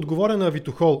бързо да отговоря на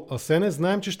Витохол. Асене,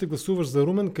 знаем, че ще гласуваш за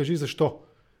Румен, кажи защо.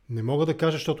 Не мога да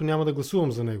кажа, защото няма да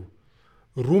гласувам за него.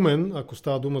 Румен, ако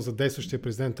става дума за действащия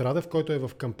президент Радев, който е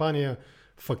в кампания,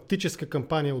 фактическа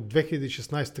кампания от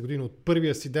 2016 година, от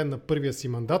първия си ден на първия си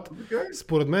мандат,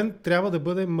 според мен трябва да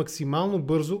бъде максимално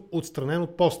бързо отстранен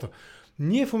от поста.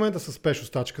 Ние в момента с Пешо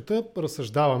Стачката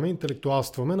разсъждаваме,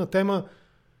 интелектуалстваме на тема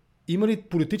има ли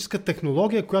политическа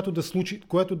технология,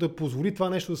 която да позволи това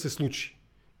нещо да се случи.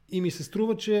 И ми се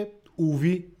струва, че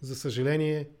уви, за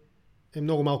съжаление, е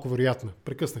много малко вероятна.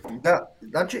 Прекъснахте. Да,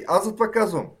 значи аз за това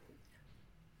казвам.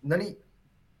 Нали,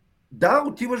 да,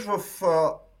 отиваш в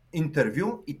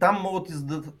интервю и там могат да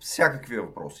зададат всякакви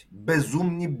въпроси.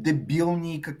 Безумни,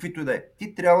 дебилни, каквито и да е.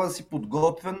 Ти трябва да си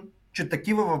подготвен, че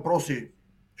такива въпроси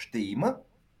ще има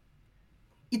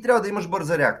и трябва да имаш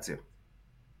бърза реакция.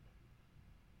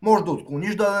 Може да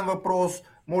отклониш даден въпрос,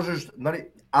 нали,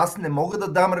 аз не мога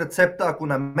да дам рецепта, ако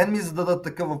на мен ми зададат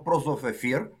такъв въпрос в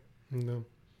ефир,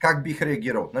 как бих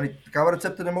реагирал. Нали, такава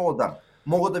рецепта не мога да дам.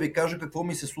 Мога да ви кажа какво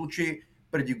ми се случи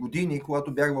преди години,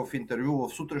 когато бях в интервю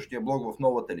в сутрешния блог в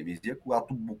Нова телевизия,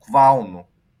 когато буквално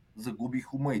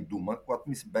загубих ума и дума, когато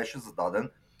ми се беше зададен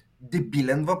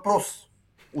дебилен въпрос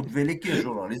от великия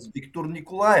журналист Виктор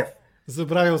Николаев.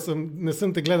 Забравил съм, не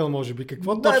съм те гледал, може би.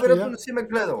 Какво точно? Най-вероятно не си ме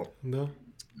гледал. Да.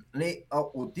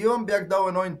 Отивам, бях дал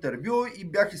едно интервю и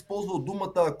бях използвал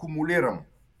думата акумулирам.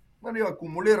 Нали,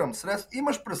 акумулирам средства.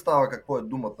 Имаш представа какво е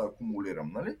думата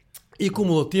акумулирам, нали? И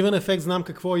кумулативен ефект, знам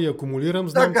какво е, и акумулирам,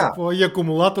 знам какво е, и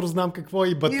акумулатор, знам какво е,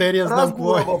 и батерия, знам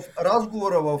какво е.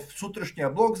 Разговора в сутрешния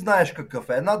блог, знаеш какъв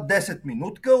е. Една 10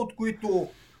 минутка, от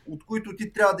които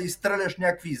ти трябва да изстреляш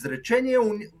някакви изречения.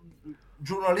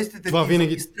 Журналистите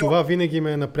това винаги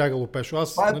ме е напрягало, Пешо.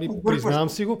 Аз признавам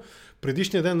си го.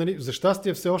 Предишния ден, за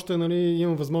щастие, все още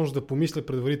имам възможност да помисля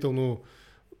предварително,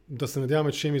 да се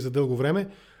надяваме, че ще ми за дълго време.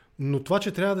 Но това,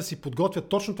 че трябва да си подготвя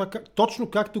точно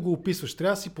както го описваш,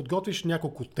 трябва да си подготвиш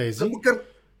няколко тези.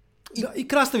 И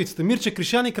краставицата. Мирча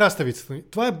Кришан и краставицата.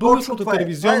 Това е българската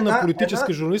телевизионна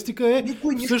политическа журналистика.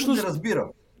 Никой нищо не разбира.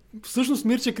 Всъщност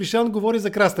Мирча Кришан говори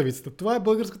за краставицата. Това е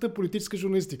българската политическа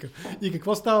журналистика. И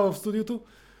какво става в студиото?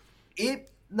 И,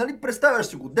 представяш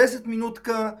си го, 10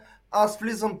 минутка, аз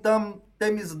влизам там,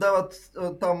 те ми задават,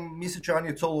 там мисля, че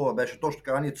Ани Цолова беше, точно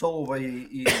така, Ани Цолова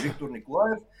и Виктор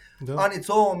Николаев. Да. Ани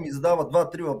Цолова ми задава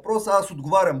 2-3 въпроса, аз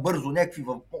отговарям бързо,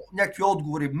 някакви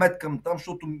отговори меткам там,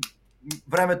 защото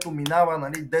времето минава,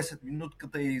 10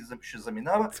 минутката и ще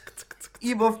заминава.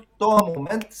 И в този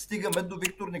момент стигаме до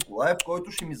Виктор Николаев,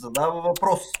 който ще ми задава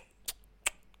въпрос.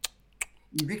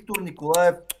 И Виктор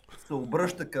Николаев се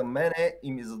обръща към мене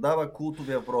и ми задава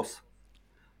култовия въпрос.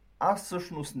 Аз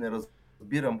всъщност не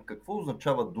разбирам какво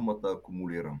означава думата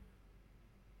акумулирам.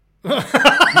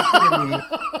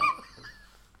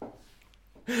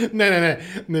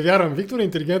 Не вярвам. Виктор е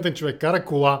интелигентен човек, кара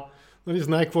кола,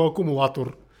 знае какво е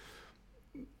акумулатор.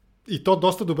 И то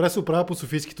доста добре се оправя по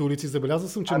Софийските улици. Забелязал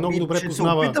съм, че много добре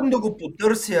познава. Ще се опитам да го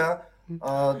потърся.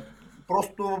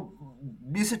 Просто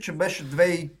мисля, че беше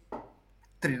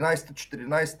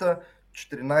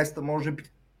 2013-14 може би.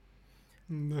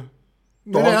 Да.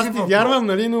 Аз ти вярвам,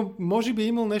 нали, но може би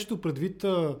имал нещо предвид.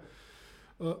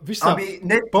 Виж сега,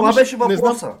 това беше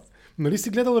въпроса. Нали си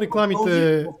гледал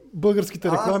рекламите,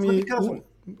 българските реклами,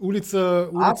 улица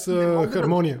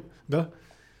Хармония? Да.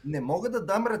 Не мога да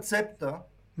дам рецепта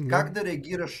как да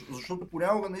реагираш, защото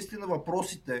понякога наистина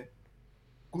въпросите,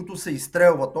 които се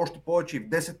изстрелват още повече и в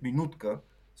 10 минутка,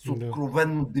 са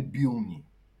откровенно дебилни.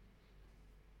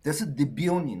 Те са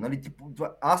дебилни. Нали?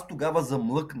 Аз тогава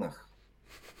замлъкнах.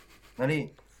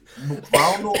 Нали?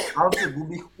 Буквално аз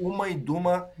загубих ума и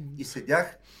дума и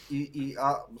седях и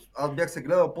аз бях се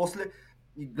гледал после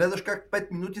и гледаш как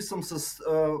 5 минути съм с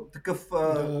такъв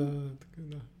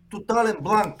тотален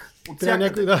бланк. Трябва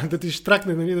някой да ти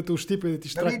штракне, нали, да те ощипе, да ти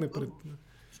штракне пред...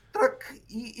 Штрак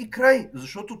и край,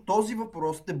 защото този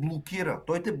въпрос те блокира.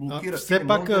 Той те блокира. Все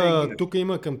пак тук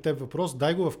има към теб въпрос,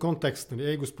 дай го в контекст. Нали?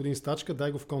 Ей, господин Стачка,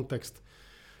 дай го в контекст.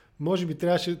 Може би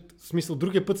трябваше, в смисъл,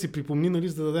 другия път си припомни, нали,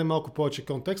 за да даде малко повече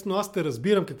контекст, но аз те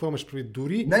разбирам какво имаш предвид.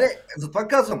 Дори... Не, затова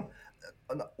казвам.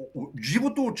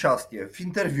 Живото участие в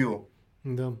интервю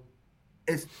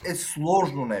е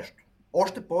сложно нещо.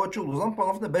 Още повече Лозан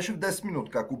Панов не беше в 10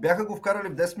 минутка. Ако бяха го вкарали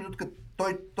в 10 минутка,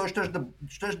 той ще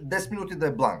 10 минути да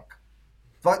е бланк.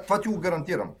 Това ти го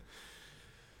гарантирам.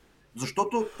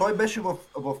 Защото той беше в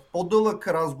по-дълъг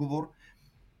разговор,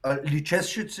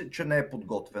 личеше, че не е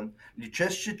подготвен,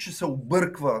 личеше, че се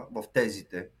обърква в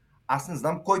тезите. Аз не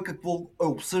знам кой какво е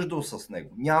обсъждал с него.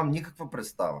 Нямам никаква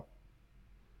представа.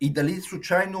 И дали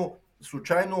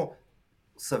случайно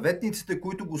съветниците,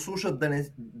 които го слушат,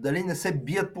 дали не се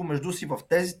бият помежду си в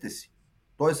тезите си.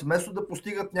 Тоест, вместо да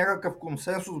постигат някакъв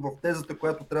консенсус в тезата,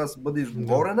 която трябва да бъде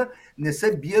изговорена, не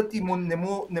се бият и не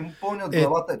му пълнят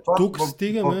главата. Тук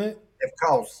стигаме... е в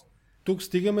хаос. Тук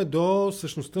стигаме до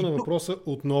същността на въпроса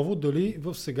отново, дали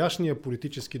в сегашния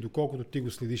политически, доколкото ти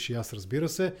го следиш и аз, разбира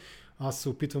се, аз се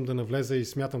опитвам да навлеза и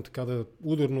смятам така да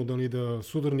ударно,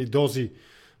 с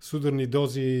ударни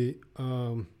дози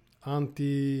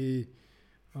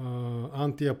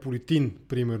антиаполитин,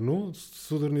 примерно,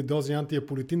 с ударни дози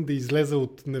антиаполитин да излезе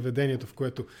от неведението, в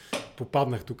което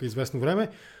попаднах тук известно време,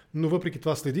 но въпреки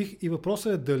това следих и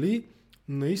въпросът е дали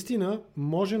наистина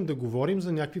можем да говорим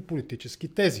за някакви политически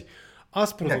тези.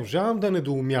 Аз продължавам да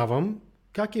недоумявам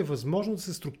как е възможно да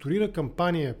се структурира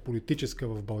кампания политическа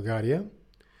в България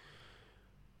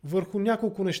върху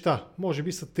няколко неща. Може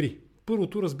би са 3.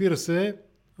 Първото, разбира се, е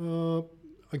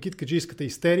агиткаджийската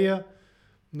истерия,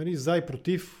 нали, за и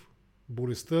против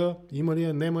болестта, има ли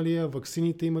я, нема ли я,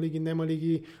 ваксините има ли ги, нема ли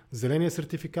ги, зеления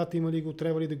сертификат има ли го,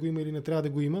 трябва ли да го има или не трябва да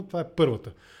го има. Това е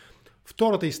първата.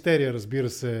 Втората истерия, разбира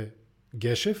се,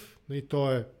 Гешев. И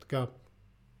то е така,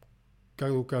 как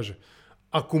да го кажа,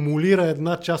 акумулира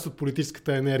една част от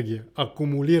политическата енергия.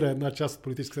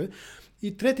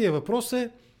 И третия въпрос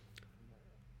е,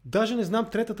 даже не знам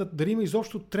третата, дали има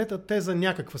изобщо трета теза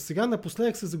някаква. Сега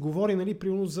напоследък се заговори, нали,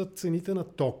 примерно за цените на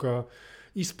тока.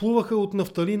 Изплуваха от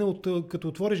нафталина, като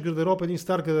отвориш гардероб, един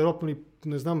стар гардероб, нали,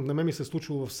 не знам, на мен ми се е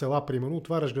случило в села, примерно,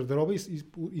 отваряш гардероба и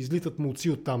излитат молци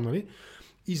оттам, нали.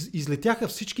 Излетяха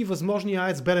всички възможни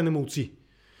АЕЦ Белене молци.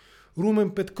 Румен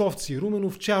Петковци, Румен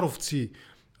Овчаровци.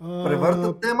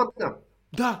 Превъртат темата.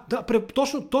 Да,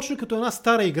 точно като една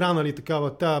стара игра, нали,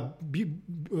 такава,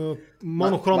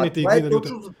 монохромните игри. Това е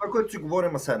точно за това, което си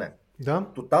говорим, Асене. Да?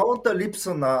 Тоталната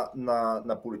липса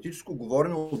на политическо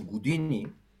говорене от години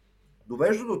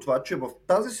довежда до това, че в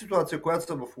тази ситуация, която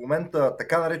са в момента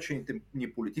така наречените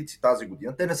ни политици тази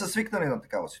година, те не са свикнали на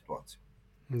такава ситуация.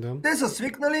 Да. Те са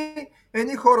свикнали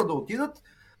едни хора да отидат,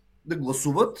 да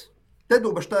гласуват, те да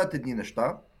обещаят едни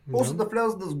неща, после да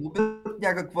влязат да сглобят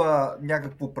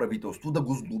някакво правителство, да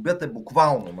го сглобят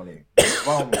буквално, нали?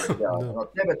 Буквално. На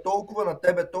тебе толкова, на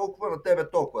тебе толкова, на тебе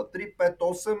толкова. 3, 5,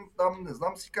 8, там не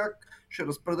знам си как, ще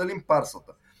разпределим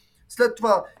парсата. След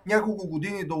това няколко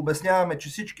години да обясняваме, че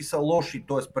всички са лоши,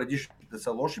 т.е. предишните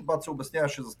са лоши, бат се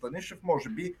обясняваше за Станишев, може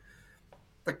би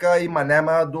така има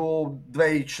до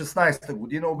 2016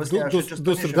 година обясняваше, че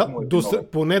Станишев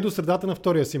поне до средата на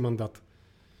втория си мандат.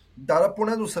 Да,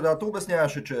 поне до средата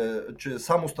обясняваше, че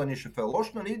само Станишев е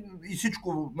лош, нали, и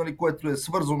всичко, нали, което е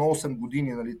свързано 8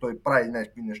 години, нали, той прави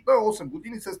някакви неща, 8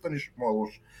 години се Станишев му е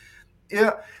лош. И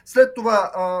след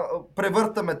това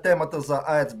превъртаме темата за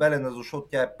АЕЦ Белене, защото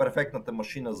тя е перфектната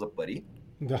машина за пари.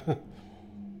 Да.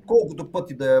 Колкото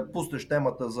пъти да я пуснеш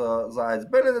темата за АЕЦ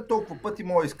Белене, толкова пъти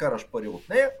може да изкараш пари от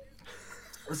нея.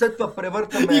 След това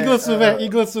превъртаме... И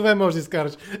гласове може да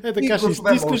изкараш. Така ще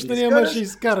изтискаш, ама ще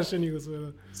изкараш ни гласове.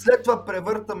 Да. След това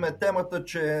превъртаме темата,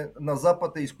 че на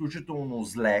Запад е изключително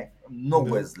зле.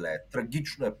 Много е зле.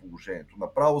 Трагично е положението.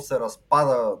 Направо се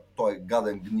разпада той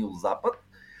гаден гнил Запад.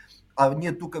 А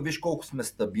ние тук виж колко сме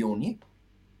стабилни.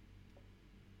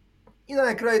 И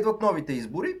накрая идват новите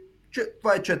избори.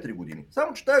 Това е 4 години.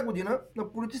 Само че тая година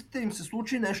на политиците им се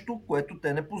случи нещо, което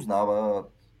те не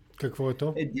познават. Какво е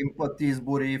то? Един път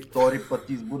избори, втори път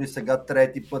избори, сега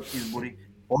трети път избори.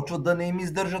 Почват да не им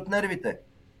издържат нервите.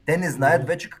 Те не знаят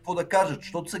вече какво да кажат,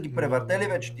 защото са ги превъртели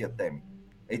вече тия теми.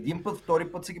 Един път,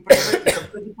 втори път са ги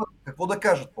превъртели. Какво да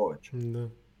кажат повече? Да.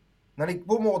 Нали,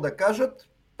 какво могат да кажат?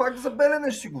 Пак за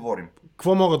Белене ще си говорим.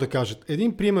 Какво могат да кажат?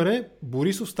 Един пример е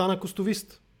Борисов стана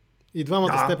костовист. И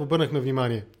двамата с теб обърнахме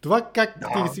внимание. Това как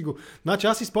ти си го... Значи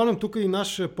аз изпълням тук и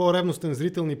наш по-ревностен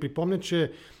зрител ни припомня,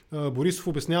 че Борисов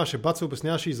обясняваше, Баца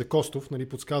обясняваше и за Костов, нали,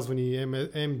 подсказвани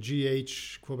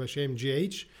MGH, какво беше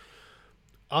MGH.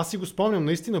 Аз си го спомням,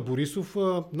 наистина Борисов,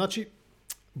 значи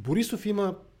Борисов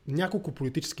има няколко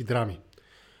политически драми.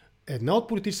 Една от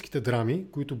политическите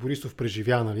драми, които Борисов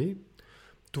преживя, нали,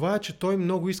 това е, че той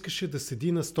много искаше да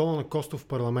седи на стола на Костов в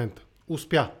парламента.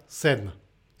 Успя,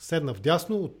 седна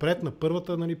вдясно, отпред на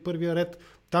първия ред,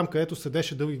 там където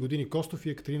седеше дълги години Костов и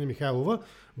Екатерина Михайлова,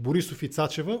 Борисов и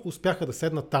Цачева успяха да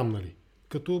седнат там, нали,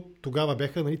 като тогава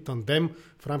беха, нали, тандем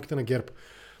в рамките на ГЕРБ.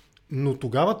 Но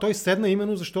тогава той седна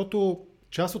именно защото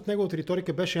част от неговата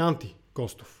риторика беше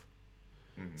анти-Костов.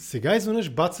 Сега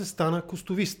изведнъж Баце стана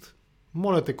костовист.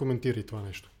 Моля те, коментирай това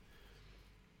нещо.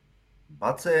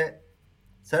 Баце,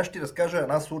 сега ще ти разкажа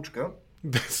една случка.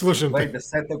 Слушам те.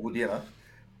 2010 година.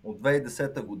 От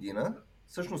 2010 година.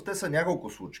 Всъщност те са няколко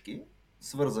случки,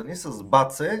 свързани с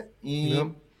Баце и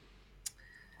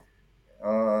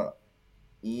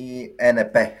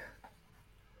НП.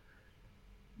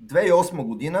 2008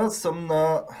 година съм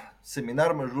на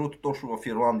семинар, между другото точно в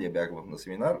Ирландия бях на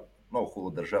семинар, много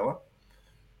хубава държава,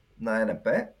 на НП,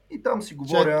 и там си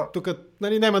говоря... Тук,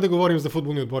 нали, няма да говорим за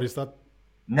футболни отбори,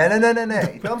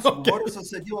 Не. И там си говоря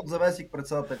с един от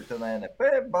заместник-председателите на НП,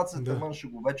 Бацата мън ще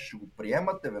го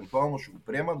приемат, евентуално ще го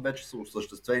приемат, вече са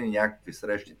осъществени някакви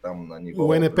срещи там на ниво...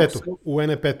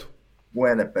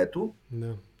 УНП-то.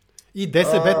 Да. И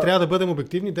ДСБ, трябва да бъдем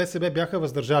обективни, ДСБ бяха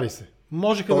въздържали се.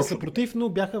 Можеха да са против, но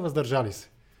бяха въздържали се.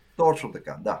 Точно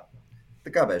така, да.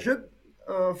 Така беше.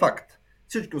 Факт.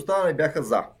 Всички останали бяха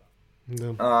за.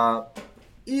 Да.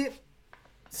 И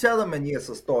сядаме ние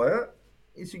с тоя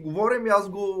и си говорим, и аз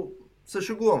го се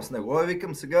шегувам с него.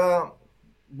 Викам, сега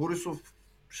Борисов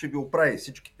ще ви оправи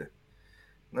всичките.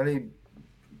 Нали,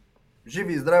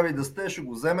 живи и здрави да сте, ще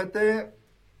го вземете.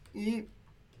 И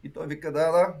той вика,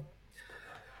 да.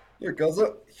 Той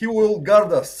каза, he will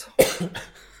guard us.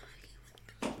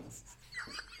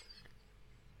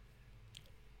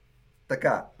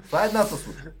 Така, това е едната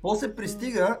случка. После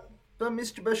пристига, той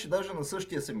мисля, че беше даже на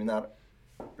същия семинар,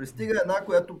 пристига една,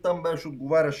 която там беше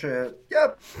отговаряше,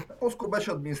 тя по-скоро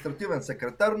беше административен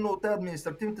секретар, но те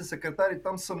административните секретари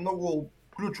там са много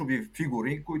ключови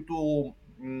фигури, които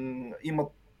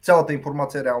имат цялата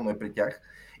информация, реално е при тях.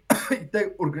 И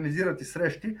те организират и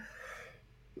срещи.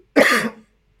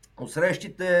 От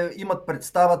срещите имат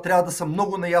представа, трябва да са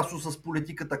много наясно с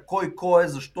политиката, кой е,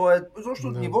 защо е.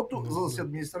 Защото нивото, за да си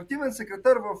административен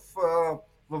секретар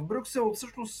в Брюксел,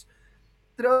 всъщност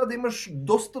трябва да имаш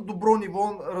доста добро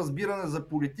ниво разбиране за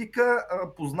политика,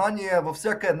 познание във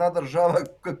всяка една държава,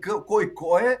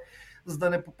 кой е, за да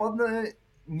не попадне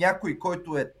някой,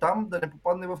 който е там, да не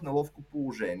попадне в неловко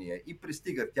положение. И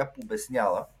пристига, тя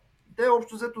побесняла. Те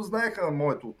общо взето знаеха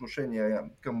моето отношение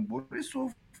към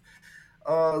Борисов,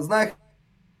 знаеха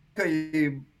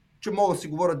и че мога да си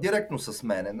говоря директно с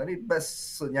мене, нали,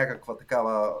 без някаква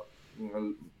такава,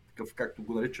 такъв, както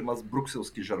го наричам аз,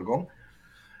 брюкселски жаргон.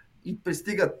 И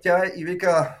пристига тя и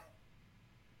вика,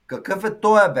 какъв е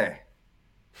той, бе?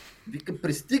 Вика,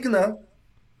 пристигна,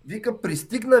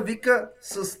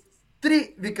 с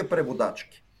 3, вика,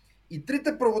 преводачки. И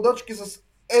 3 преводачки с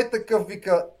такъв,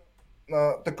 вика,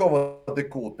 такова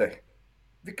деколте.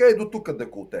 Вика, до тук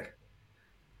деколте.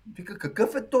 Вика,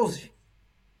 какъв е този?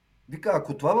 Вика,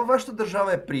 ако това във вашата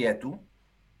държава е прието,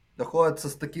 да ходят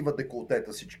с такива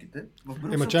деколтета всичките, в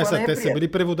Брюксел това не е те прието. са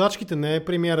били преводачките, не е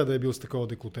премиера да е бил с такова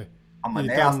деколте. Ама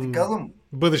не, аз ти казвам.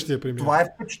 Бъдещия премиер. Това е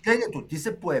впечатлението. Ти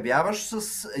се появяваш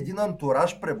с един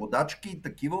антураж, преводачки и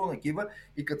такива,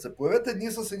 и като се появят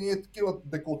едни с едни такива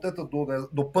деколтета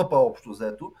до пъпа общо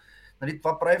взето, нали,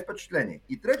 това прави впечатление.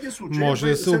 И третия случай... Може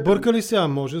да се объркали сега,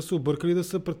 може да се объркали да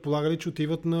са предполагали, че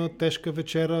отиват на тежка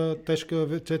вечера,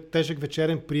 тежък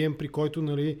вечерен прием, при който,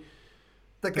 нали,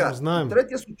 Така,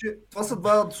 третия случай, това са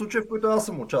два случая, в които аз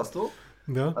съм участвал.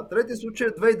 Да. А третия случай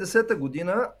е 2010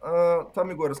 година. Това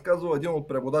ми го е разказал един от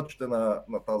преводачите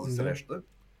на тази среща.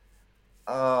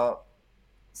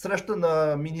 Среща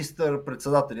на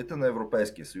министър-председателите на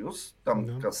Европейския съюз,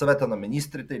 там съвета на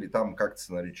министрите или там как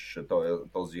се наричаше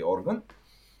този орган,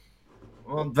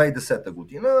 2010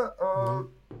 година,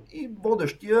 и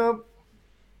водещия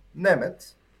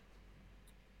немец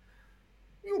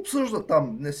и обсъжда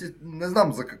там, не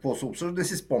знам за какво се обсъжда, не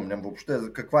си спомням въобще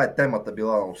за каква е темата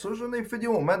била на обсъждане, и в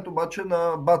един момент обаче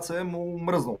на Баца е му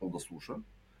мръзнало да слуша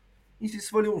и си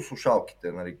свалил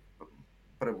слушалките, нали,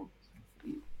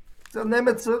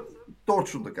 немеца,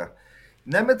 точно така.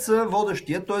 Немеца,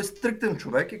 водещия, той е стриктен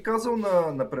човек, е казал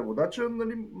на преводача,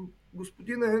 нали,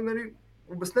 господине, нали,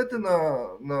 обяснете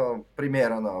на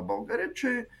премиера на България,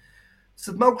 че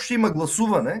след малко ще има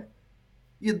гласуване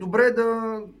и е добре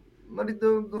да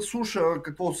слуша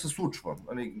какво се случва,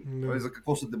 нали, за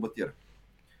какво се дебатира.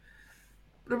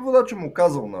 Преводача му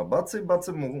казал на Баца и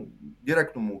Баца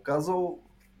директно му казал: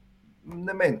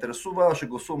 не ме интересува, аз ще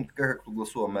гласувам така, както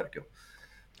гласува Меркел.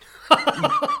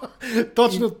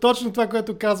 Точно това,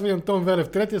 което казва и Антон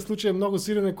Велев. Третия случай е много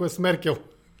силен, ако е с Меркел.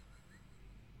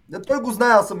 Той го знае,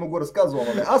 аз съм му го разказвал.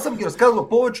 Аз съм ги разказвал,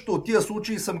 повечето от тия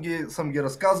случаи съм ги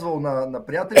разказвал на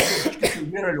приятелите, всички се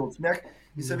умирали от смях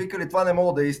и са викали, това не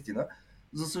мога да е истина.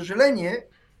 За съжаление,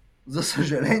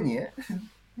 It's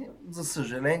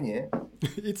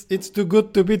too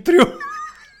good to be true.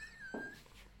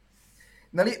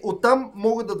 Нали, оттам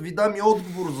мога да ви дам и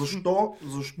отговор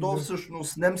защо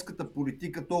всъщност немската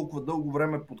политика толкова дълго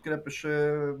време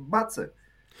подкрепеше Баце.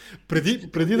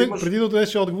 Преди да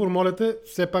дадеш отговор, моля те,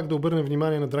 все пак да обърнем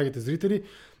внимание на драгите зрители.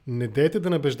 Не дейте да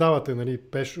набеждавате, нали,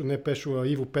 Пешо, а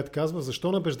Иво Пет казва,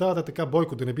 защо набеждавате така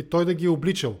Бойко, да не би той да ги е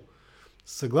обличал.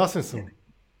 Съгласен съм.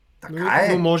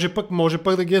 Но може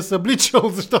пък да ги е събличал.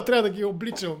 Защо трябва да ги е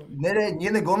обличал? Не,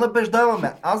 ние не го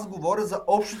набеждаваме. Аз говоря за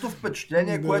общото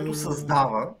впечатление, което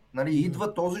създава. Нали,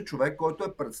 идва този човек, който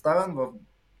е представен в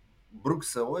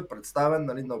Брюксел, е представен,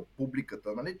 нали, на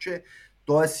публиката, нали, че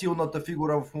той е силната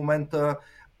фигура в момента,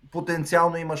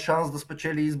 потенциално има шанс да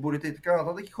спечели изборите и така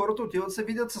нататък, и хората отиват да се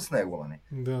видят с него.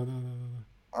 Нали. Да.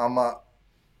 Ама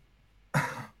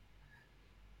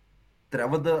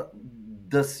трябва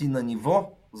да си на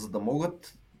ниво, за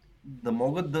да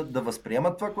могат да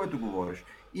възприемат това, което говориш.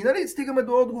 И, нали, стигаме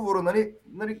до отговора,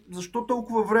 нали, защо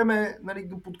толкова време, нали,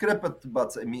 го подкрепят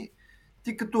Баца.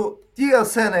 Ти,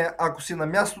 Асене, ако си на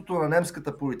мястото на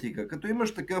немската политика, като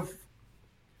имаш такъв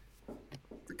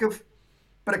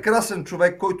прекрасен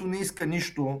човек, който не иска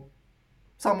нищо,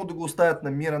 само да го оставят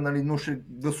на мира, нали, но ще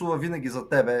гласува винаги за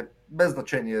тебе, без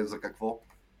значение за какво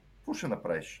ще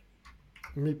направиш?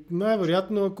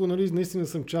 Най-вероятно, ако, нали, наистина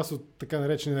съм част от така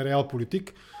наречения реал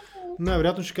политик,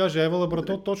 най-вероятно ще каже: Евала,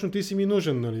 брато, точно ти си ми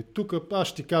нужен. Нали. Тук аз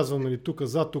ще ти казвам, нали, тук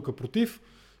за, тук против.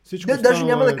 Всичко даже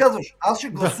няма да казваш. Аз ще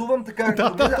гласувам така,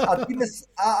 както а ти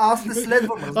аз не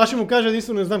следвам. Аз ще му кажа,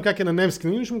 единствено не знам как е на немски,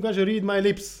 но ще му кажа read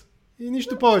my lips. И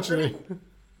нищо повече. Нали.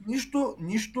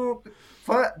 Нищо.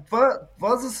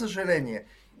 Това за съжаление.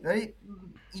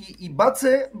 И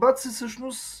Баце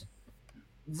всъщност,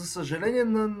 за съжаление,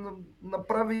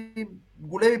 направи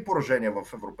големи поражения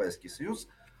в Европейския съюз.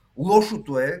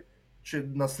 Лошото е, че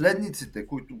наследниците,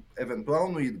 които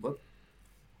евентуално идват,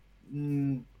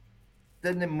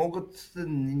 те не могат,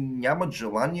 нямат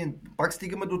желание. Пак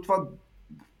стигаме до това.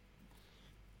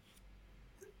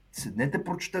 Седнете,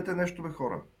 прочетете нещо, бе,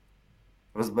 хора.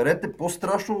 Разберете,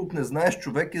 по-страшно от не знаеш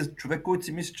човек е човек, който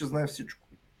си мисли, че знае всичко.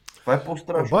 Това е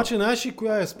по-страшно. Обаче, знаеш ли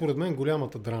коя е според мен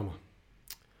голямата драма?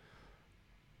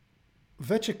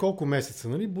 Вече колко месеца,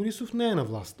 нали, Борисов не е на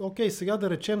власт. Окей, сега да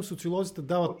речем, социолозите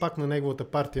дават пак на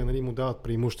неговата партия, нали, му дават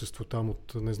преимущество там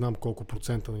от не знам колко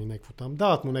процента, нали, някакво там.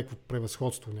 Дават му някакво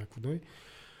превъзходство, някакво, нали.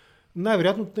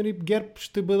 Най-вероятно, нали, ГЕРБ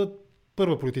ще бъдат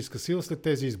първа политическа сила след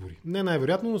тези избори. Не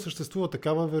най-вероятно, но съществува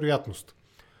такава вероятност.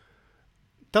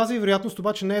 Тази вероятност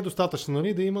обаче не е достатъчна,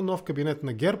 нали, да има нов кабинет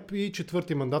на ГЕРБ и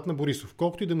четвърти мандат на Борисов.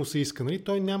 Колкото и да му се иска, нали,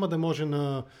 той няма да може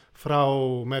на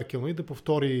фрау Меркел, нали, да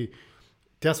повтори.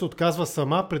 Тя се отказва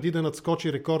сама преди да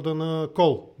надскочи рекорда на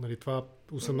Кол. Нали, това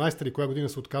 18-та или коя година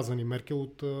са отказвани Меркел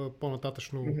от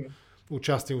по-нататъчно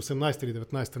участие. 18-та или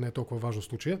 19-та, не е толкова важно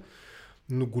случая.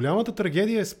 Но голямата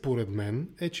трагедия според мен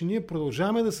е, че ние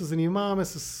продължаваме да се занимаваме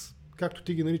с, както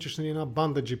ти ги наричаш, една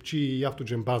банда джипчи и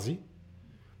автоджембази,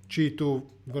 чието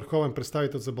върховен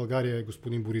представител за България е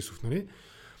господин Борисов. Нали?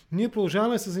 Ние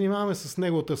продължаваме да се занимаваме с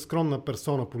неговата скромна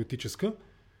персона политическа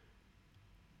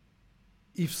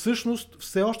и всъщност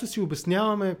все още си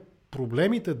обясняваме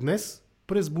проблемите днес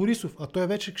през Борисов. А той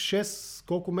вече 6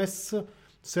 колко месеца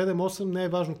 7-8, не е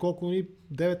важно колко,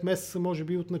 9 месеца може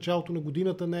би от началото на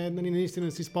годината, наистина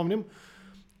не си спомням.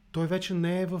 Той вече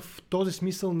не е в този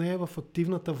смисъл, не е в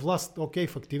активната власт. Окей,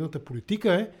 в активната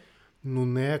политика е, но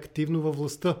не е активно във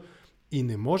властта. И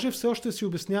не може все още да си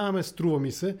обясняваме, струва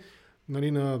ми се,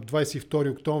 на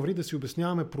 22 октомври, да си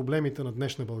обясняваме проблемите на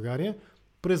днешна България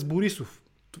през Борисов.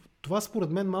 Това според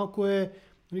мен малко е...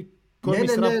 Не.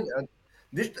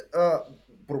 Вижте,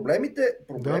 проблемите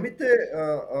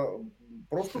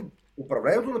просто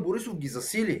управлението на Борисов ги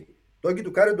засили. Той ги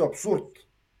докара до абсурд.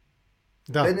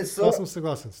 Да, с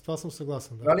това съм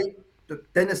съгласен. Да. Нали?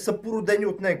 Те не са породени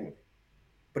от него.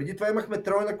 Преди това имахме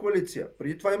тройна коалиция.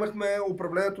 Преди това имахме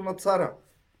управлението на цара.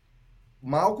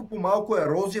 Малко по малко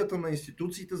ерозията на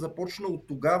институциите започна от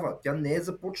тогава. Тя не е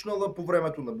започнала по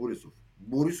времето на Борисов.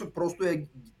 Борисов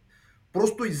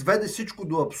просто изведе всичко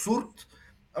до абсурд,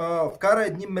 вкара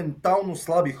едни ментално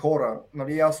слаби хора.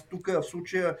 Нали, аз тук в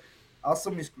случая аз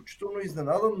съм изключително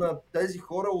изненадан на тези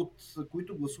хора,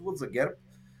 които гласуват за ГЕРБ.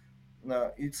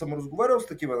 И съм разговарял с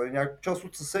такива. Някаква част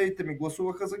от съседите ми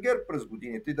гласуваха за ГЕРБ през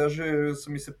годините и даже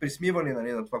са ми се присмивали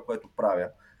на това, което правя.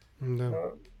 Да.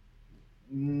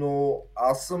 Но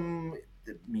аз съм...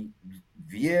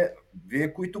 Вие,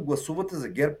 които гласувате за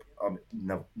ГЕРБ,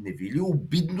 не ви ли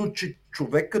обидно, че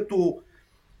човек като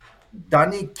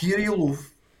Дани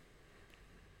Кирилов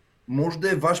може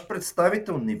да е ваш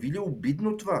представител? Не ви ли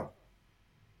обидно това?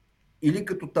 Или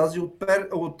като тази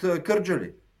от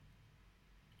Кърджали?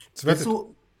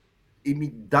 Цветето.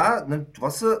 Да,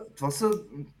 това са...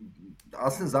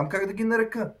 Аз не знам как да ги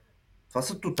нарека. Това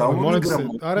са тотално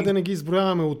неграмотни. Аре да не ги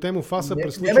изброяваме от темо фаса,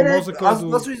 преслучва мозъка.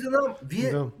 Аз се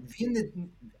изненадам.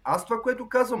 Аз това, което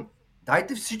казвам,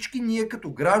 дайте всички ние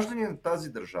като граждани на тази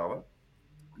държава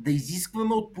да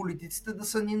изискваме от политиците да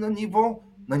са ни на ниво,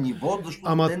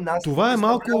 защото те нас... това е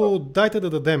малко дайте да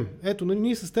дадем. Ето,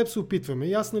 ние с теб се опитваме.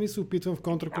 И аз се опитвам в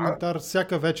контракоментар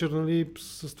всяка вечер,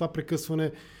 с това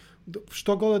прекъсване.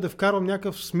 Що годе да вкарвам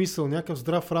някакъв смисъл, някакъв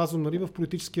здрав разум в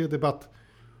политическия дебат.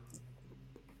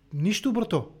 Нищо,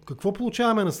 брато. Какво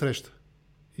получаваме на среща?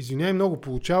 Извинявай много,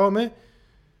 получаваме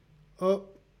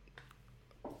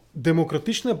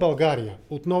демократична България.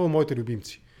 Отново моите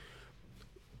любимци.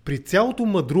 При цялото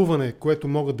мъдруване, което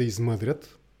могат да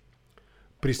измъдрят,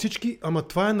 при всички, ама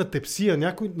това е на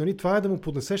тепсия. Това е да му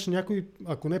поднесеш на някой,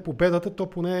 ако не победата, то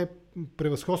поне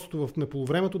превъзходството на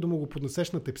полувремето да му го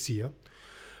поднесеш на тепсия.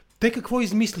 Те какво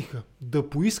измислиха? Да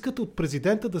поискат от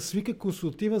президента да свика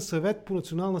консултативен съвет по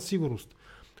национална сигурност.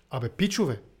 Абе,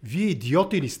 пичове, вие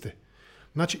идиоти ли сте?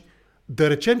 Значи, да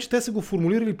речем, че те са го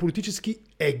формулирали политически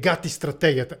егати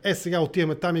стратегията. Сега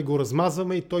отиваме там и го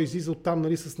размазваме и той излиза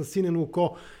оттам с насинено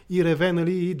око и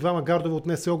реве, и двама гардове от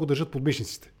НСО го държат под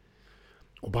мишниците.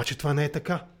 Обаче това не е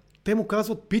така. Те му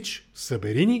казват, пич,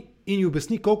 събери ни и ни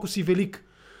обясни колко си велик.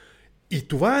 И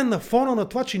това е на фона на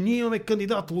това, че ние имаме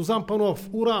кандидат Лозан Панов.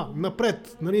 Ура,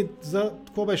 напред, за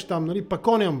какво беше там,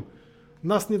 паконям,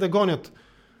 нас ни да гонят.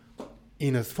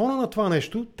 И на фона на това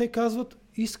нещо, те казват,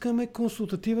 искаме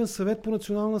консултативен съвет по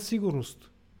национална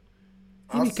сигурност.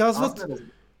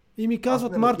 И ми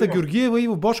казват Марта Георгиева и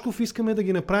Иво Бошков, искаме да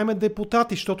ги направим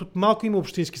депутати, защото малко има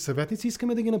общински съветници,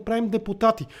 искаме да ги направим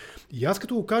депутати. И аз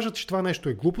като го кажа, че това нещо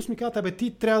е глупост, ми казват,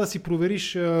 ти трябва да си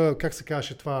провериш, как се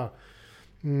казваше това,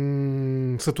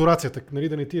 сатурацията,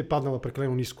 да не ти е паднала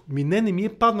прекалено ниско. Не ми е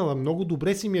паднала, много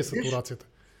добре си ми е сатурацията.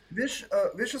 Виж,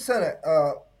 Асене,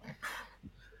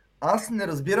 аз не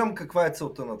разбирам каква е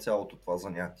целта на цялото това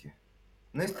занятие.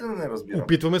 Наистина не разбирам.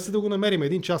 Опитваме се да го намерим.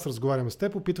 Един час разговаряме с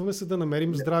теб, опитваме се да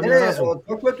намерим здравия разум.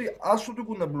 Това, което аз защото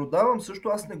го наблюдавам, също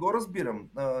аз не го разбирам.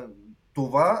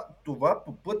 Това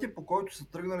по пътя, по който са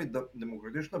тръгнали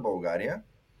демократична България,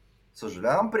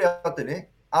 съжалявам, приятели,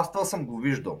 аз това съм го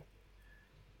виждал.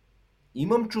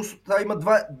 Имам чувството, има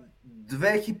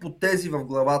две хипотези в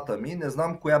главата ми, не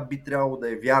знам коя би трябвало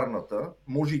да е вярната,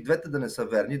 може и двете да не са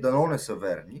верни, дано не са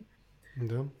верни.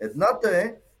 Да. Едната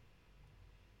е,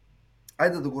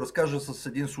 айде да го разкажа с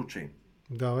един случай.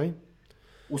 Давай.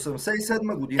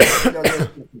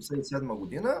 1987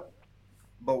 година,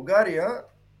 България,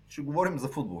 ще говорим за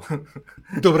футбол.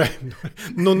 Добре,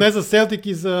 но не за Селтик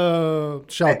и за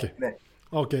Шалке. Не.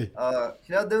 Okay.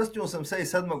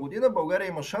 1987 година България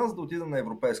има шанс да отиде на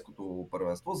Европейското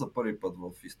първенство за първи път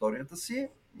в историята си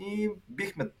и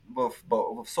бихме в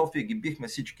София ги бихме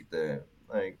всичките,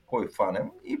 кой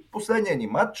фанем, и последния ни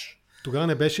матч. Тогава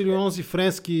не беше ли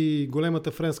онзи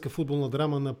големата френска футболна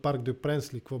драма на Парк де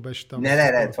Пренс ли? Какво беше там?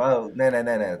 Не, това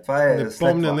е не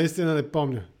помня, наистина не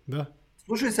помня. Да.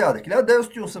 Слушай сега,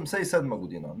 1987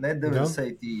 година, не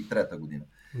 93 година.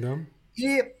 Да.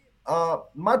 И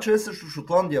матчът е срещу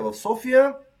Шотландия в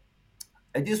София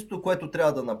Единството, което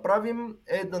трябва да направим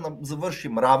е да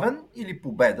завършим равен или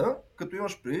победа, като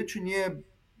имаш предвид, че ние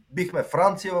бихме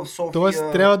Франция в София.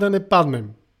 Тоест трябва да не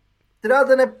паднем. Трябва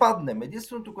да не паднем.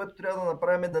 Единственото, което трябва да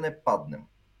направим е да не паднем.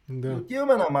 Да. И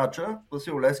отиваме на матча.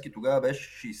 Васил Левски тогава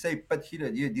беше 65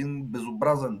 хиляди, един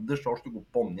безобразен дъжд, още го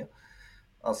помня.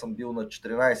 Аз съм бил на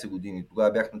 14 години,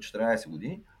 тогава бях на 14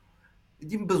 години.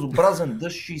 Един безобразен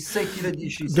дъжд, 60 хиляди,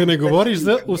 65 Да не говориш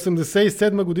за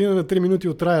 87 година на 3 минути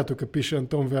от рая, тук пише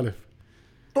Антон Велев.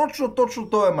 Точно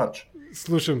този матч.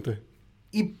 Слушам те.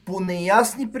 И по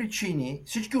неясни причини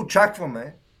всички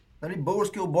очакваме, нали,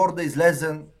 българския отбор да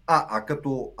излезе,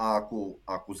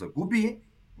 ако загуби,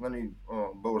 нали,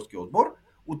 българския отбор,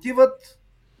 отиват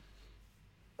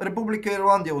Република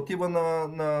Ирландия, отива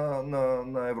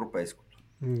на европейското.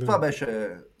 Да. Това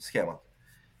беше схемата.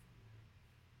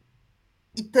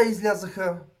 И те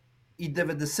излязаха и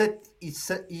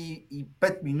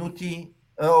 95 минути,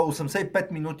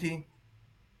 85 минути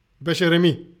беше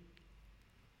реми.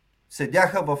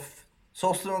 Седяха в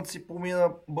собствената си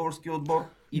половина българския отбор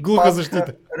и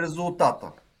пазиха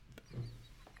резултата.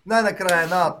 Най-накрая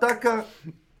една атака,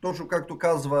 точно както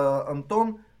казва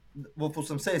Антон, в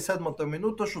 87-та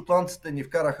минута шотландците ни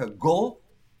вкараха гол.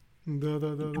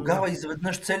 Да. Тогава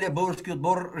изведнъж целият български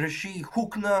отбор реши и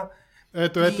хукна.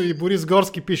 Ето и Борис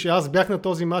Горски пише, аз бях на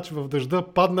този матч в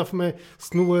дъжда, паднахме с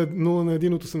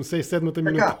 0-1 от 87-та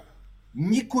минута. Така,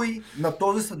 никой на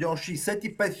този стадион,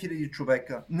 65 000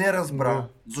 човека, не разбра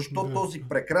защо този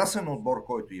прекрасен отбор,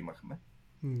 който имахме,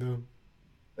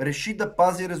 реши да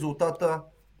пази резултата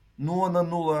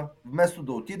 0-0, вместо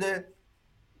да отиде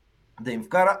да им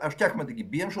вкара, а щяхме да ги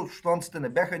бием, защото шотландците не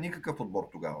бяха никакъв отбор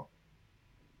тогава.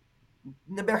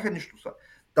 Не бяха нищо са.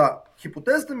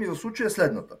 Хипотезата ми в случая е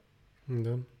следната.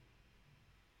 Да.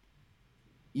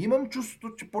 Имам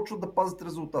чувството, че почват да пазят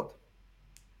резултата.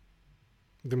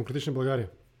 Демократична България?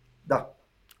 Да.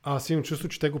 Аз имам чувство,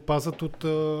 че те го пазят от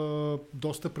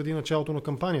доста преди началото на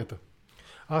кампанията.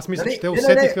 Аз мисля, че те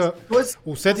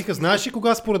усетиха, знаеш ли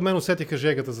кога според мен усетиха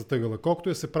жегата за тъгъла? Колкото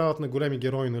я се правят на големи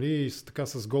герои, нали, и така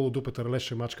с голо дупета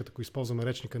релеше мачката, ако използваме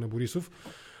речника на Борисов.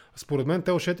 Според мен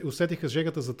те усетиха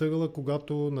жегата за тъгъла,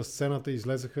 когато на сцената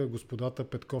излезаха господата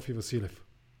Петков и Василев.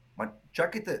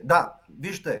 Чакайте,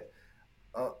 вижте,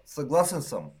 съгласен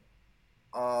съм.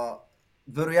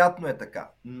 Вероятно е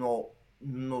така, но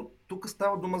тук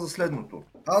става дума за следното.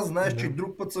 Аз знаеш, че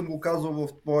друг път съм го казал в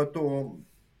твоето...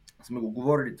 Сме го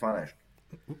говорили това нещо.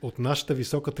 От нашата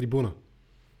висока трибуна.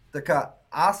 Така,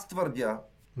 аз твърдя,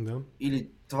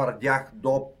 или твърдях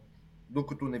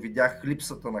докато не видях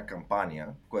липсата на кампания,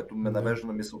 което ме навежда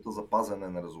на мисълта за пазене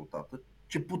на резултата,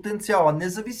 че потенциала,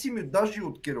 независимо даже и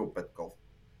от Кирил Петков,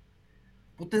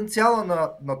 потенциала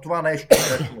на това нещо,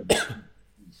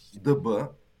 ДБ,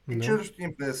 е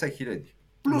 450 хиляди.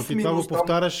 Плюс минус. Това го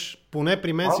повтаряш, поне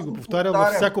при мен си го повтарял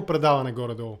във всяко предаване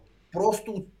горе-долу.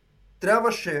 Просто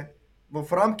трябваше в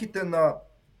рамките на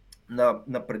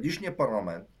предишния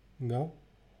парламент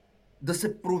да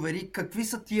се провери какви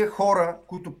са тия хора,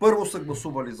 които първо са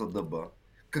гласували за ДБ,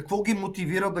 какво ги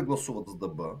мотивира да гласуват за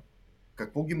ДБ,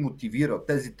 какво ги мотивира,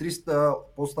 тези 300,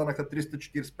 останаха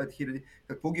 345 хиляди,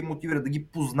 какво ги мотивира, да ги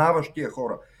познаваш тия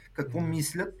хора, какво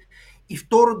мислят, и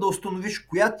второ да установиш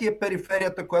коя ти е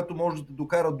периферията, която може да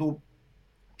докара до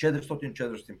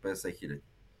 400-450 хиляди.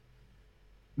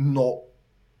 Но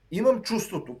имам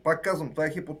чувството, пак казвам, това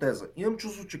е хипотеза, имам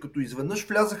чувство, че като изведнъж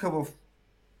влязаха в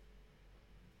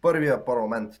първия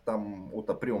парламент там от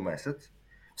април месец,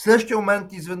 в следващия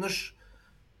момент изведнъж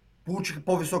получиха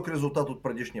по-висок резултат от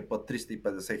предишния път,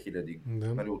 350 хиляди,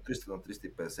 нали, от 300 на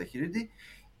 350 хиляди,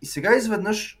 и сега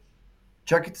изведнъж,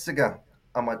 чакайте сега,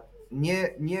 ама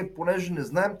ние понеже не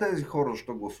знаем тези хора,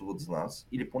 защо гласуват за нас,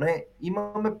 или поне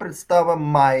имаме представа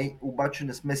май, обаче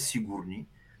не сме сигурни,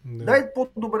 дай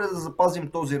по-добре да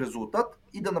запазим този резултат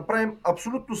и да направим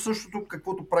абсолютно същото,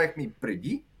 каквото правихме и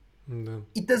преди,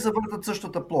 и те завъртат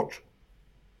същата плоча.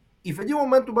 И в един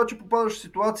момент обаче попадаш в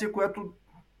ситуация, която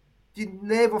ти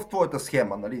не е в твоята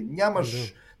схема, нали?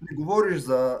 Нямаш, не говориш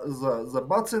за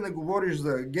Баце, не говориш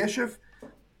за Гешев.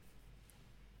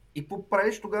 И какво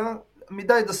правиш тогава?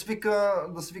 Дай да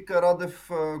свика Радев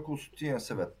консултативен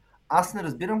съвет. Аз не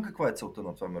разбирам каква е целта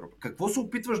на това мероприятие. Какво се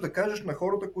опитваш да кажеш на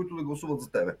хората, които да гласуват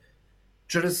за тебе?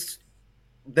 Чрез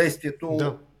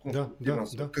действието...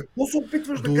 Какво се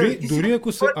опитваш да кажеш? Дори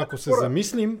ако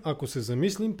се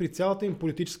замислим при цялата им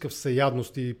политическа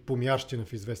всеядност и помящина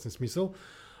в известен смисъл,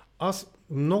 аз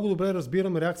много добре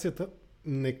разбирам реакцията,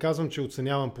 не казвам, че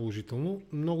оценявам положително,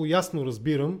 много ясно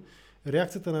разбирам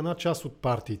реакцията на една част от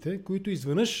партиите, които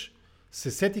изведнъж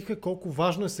се сетиха колко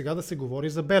важно е сега да се говори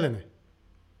за Белене.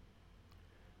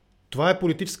 Това е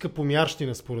политическа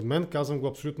помярщина, според мен. Казвам го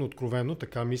абсолютно откровенно.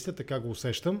 Така мисля, така го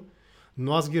усещам.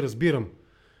 Но аз ги разбирам.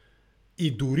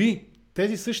 И дори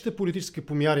тези същите политически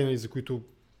помярини, за които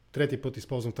трети път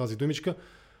използвам тази думичка,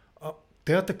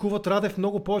 те атакуват Радев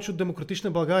много повече от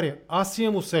Демократична България. Аз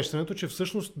имам усещането, че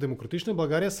всъщност Демократична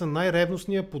България са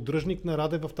най-ревностният поддръжник на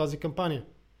Радев в тази кампания.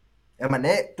 Ама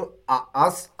не,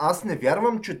 аз не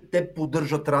вярвам, че те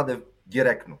поддържат Радев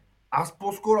директно. Аз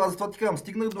по-скоро, аз това ти казвам,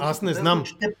 стигнах до... Аз не знам.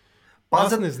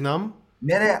 Аз не знам.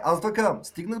 Не, аз това казвам,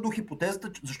 стигнах до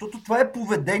хипотезата, защото това е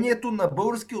поведението на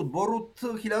българския отбор от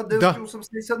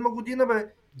 1987 година, бе.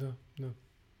 Да.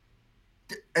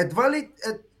 Едва ли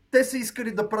те са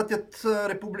искали да пратят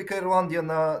Република Ирландия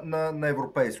на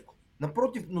европейско.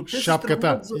 Напротив, но те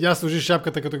шапката. Я служи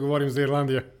шапката, като говорим за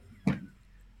Ирландия.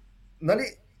 Нали,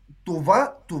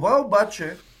 това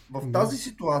обаче в тази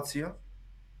ситуация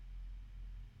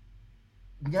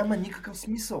няма никакъв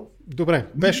смисъл.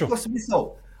 Добре, Пешо. Никакъв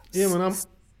смисъл.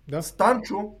 Да.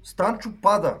 Станчо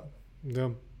пада.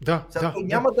 Да. Той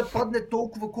няма да падне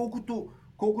толкова,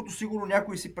 колкото сигурно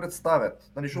някои си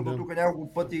представят. Нали, защото тук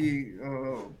няколко пъти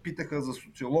питаха за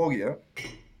социология.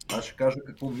 Аз ще кажа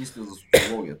какво мисля за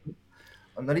социологията.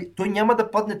 Нали, той няма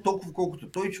да падне толкова, колкото.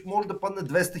 Той може да падне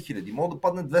 200 хиляди, може да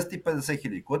падне 250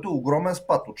 хиляди, което е огромен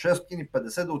спад. От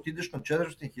 650 да отидеш на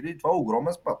 400 хиляди, това е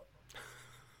огромен спад.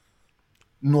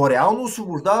 Но реално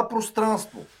освобождава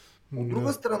пространство. От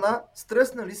друга страна,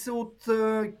 стреснали се от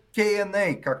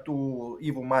K&A, както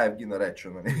Иво Маев ги нарече.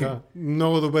 Нали? Да,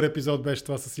 много добър епизод беше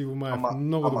това с Иво Маев.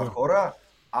 Ама хора,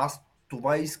 аз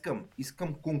това искам.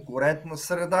 Искам конкурентна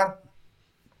среда.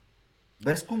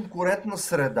 Без конкурентна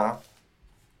среда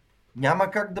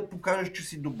няма как да покажеш, че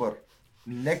си добър.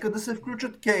 Нека да се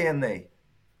включат K&A.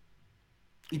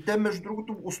 И те, между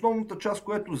другото, основната част,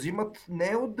 която взимат,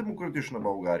 не е от Демократична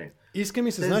България. Иска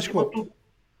ми се, знаеш какво?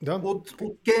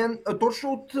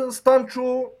 Точно от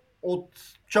Станчо, от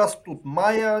част от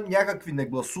Мая, някакви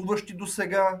негласуващи до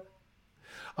сега.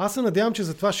 Аз се надявам, че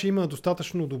за това ще има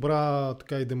достатъчно добра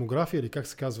така и демография, или как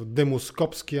се казва,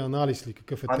 демоскопски анализ, или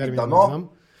какъв е термин, не знам.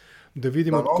 Да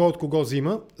видим от кого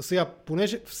взима. Сега,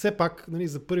 понеже все пак, нали,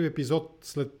 за първи епизод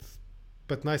след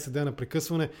 15 дена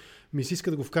прекъсване, ми се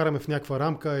иска да го вкараме в някаква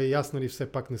рамка и аз, нали,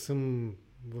 все пак не съм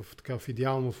в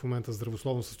идеално в момента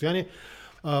здравословно състояние.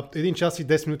 1 час и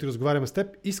 10 минути разговаряме с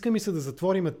теб. Иска ми се да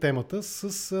затворим темата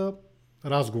с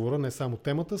разговора, не само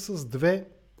темата, с 2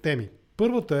 теми.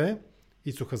 Първата е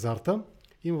Ицо Хазарта.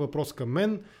 Има въпрос към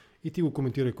мен и ти го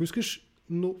коментирай, ако искаш,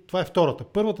 но това е втората.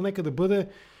 Първата нека да бъде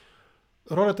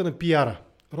ролята на пиара.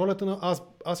 Ролята на...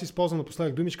 Аз използвам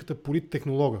напоследък думичката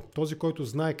политтехнолога. Този, който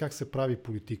знае как се прави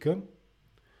политика,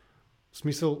 в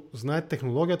смисъл, знае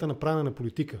технологията на правене на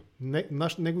политика.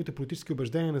 Неговите политически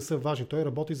убеждения не са важни. Той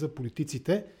работи за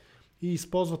политиците и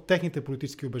използва техните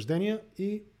политически убеждения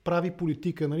и прави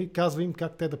политика. Нали? Казва им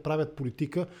как те да правят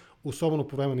политика, особено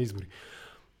по време на избори.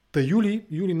 Та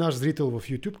Юли, наш зрител в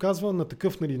YouTube, казва на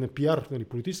такъв, нали, на пиар, нали,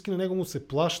 политически, на него му се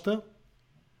плаща,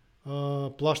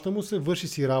 му се, върши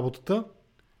си работата,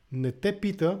 не те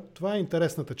пита, това е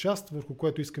интересната част, върху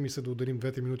което искам и се да ударим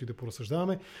 2 минути да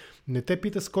поразсъждаваме, не те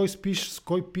пита с кой спиш, с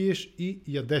кой пиеш и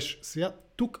ядеш. Сега,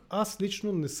 тук аз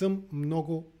лично не съм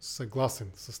много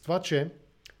съгласен с това, че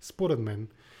според мен,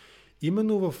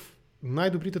 именно в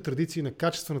най-добрите традиции на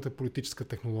качествената политическа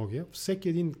технология, всеки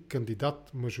един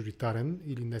кандидат, мажоритарен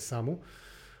или не само,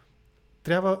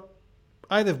 трябва...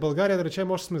 Айде в България, да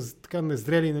речем, още сме така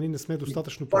незрели, нали, не сме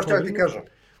достатъчно подходили.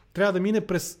 Трябва да мине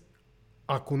през,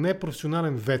 ако не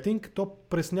професионален ветинг, то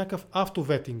през някакъв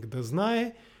автоветинг, да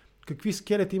знае какви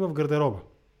скелети има в гардероба.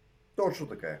 Точно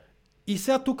така е. И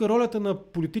сега тук ролята на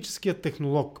политическия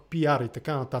технолог, пиар и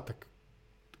така нататък.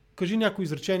 Кажи някои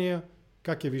изречения,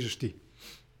 как я виждаш ти?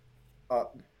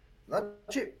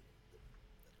 Значи,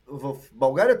 в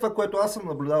България това, което аз съм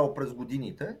наблюдавал през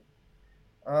годините,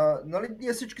 нали,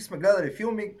 ние всички сме гледали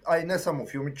филми, а и не само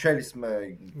филми, чели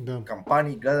сме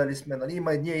кампании, гледали сме, нали,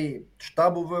 има едни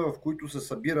щабове, в които се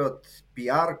събират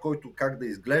пиар, който как да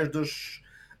изглеждаш,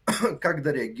 как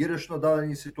да реагираш на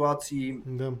дадени ситуации,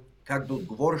 как да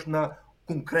отговориш на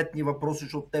конкретни въпроси,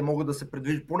 защото те могат да се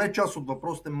предвидят, поне част от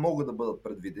въпросите могат да бъдат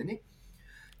предвидени,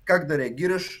 как да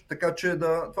реагираш, така че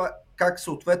как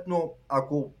съответно,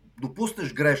 ако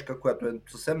допуснеш грешка, която е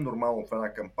съвсем нормално в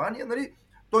една кампания, нали,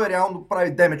 той реално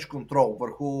прави damage control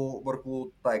върху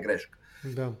тая грешка.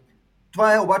 Да.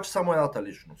 Това е обаче само едната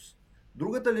личност.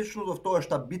 Другата личност в този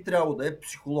щаб би трябвало да е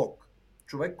психолог.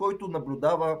 Човек, който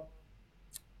наблюдава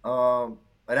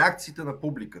реакциите на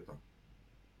публиката.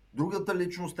 Другата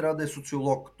личност трябва да е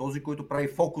социолог. Този, който прави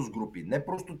фокус групи. Не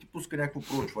просто ти пуска някакво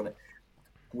проучване.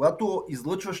 когато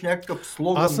излъчваш някакъв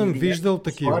слоган... Аз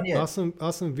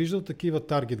съм виждал такива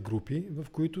таргет групи, в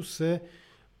които се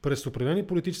през определени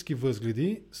политически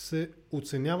възгледи се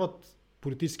оценяват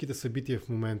политическите събития в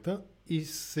момента и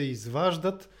се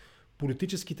изваждат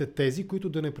политическите тези, които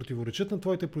да не противоречат на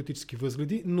твоите политически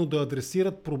възгледи, но да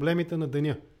адресират проблемите на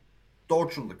деня.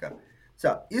 Точно така.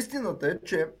 Сега, истината е,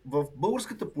 че в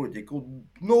българската политика от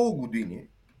много години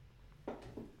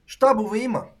щабове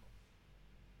има.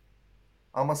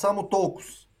 Ама само толкова.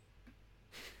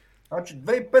 Значи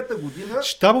 2005 година...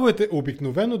 Щабовете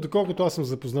обикновено, доколкото аз съм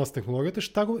запознат с технологията,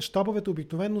 щабовете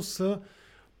обикновено са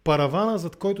паравана,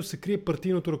 зад който се крие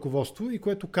партийното ръководство и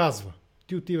което казва.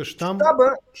 Ти отиваш там...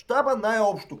 Щаба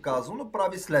най-общо казано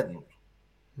прави следното.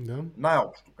 Да.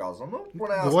 Най-общо казано.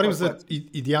 Говорим за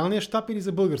идеалния щаб или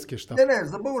за българския щаб? Не,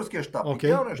 за българския щаб.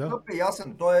 Идеалният щаб е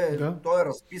ясен. Той е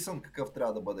разписан какъв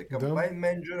трябва да бъде. Кампайн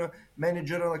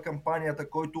менеджера на кампанията,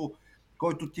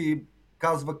 който ти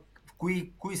казва в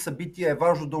кои събития е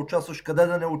важно да участваш, къде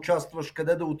да не участваш,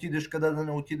 къде да отидеш, къде да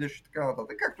не отидеш и така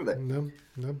нататък. Както да е.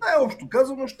 Най-общо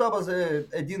казано, щаба е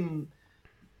един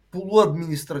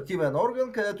полуадминистративен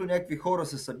орган, където някакви хора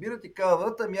се събират и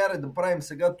казват, ами аре да правим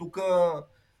сега тук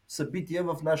събитие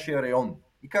в нашия район.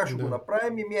 И как ще го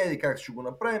направим? Как ще го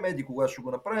направим? Кога ще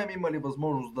го направим? Има ли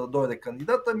възможност да дойде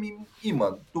кандидата?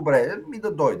 Има. Добре,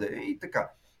 да дойде. И така.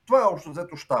 Това е общо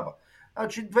взето щаба.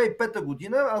 Значи 2005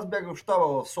 година аз бях в щаба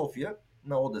в София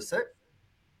на ОДС.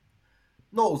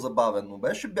 Много забавено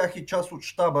беше. Бях и част от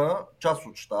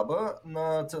щаба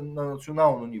на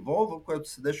национално ниво, в което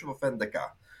седеше в НДК.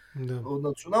 Да. От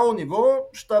национално ниво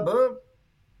щаба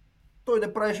той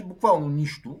не правеше буквално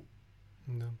нищо.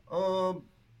 Да.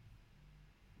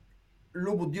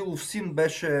 Любо Дилов син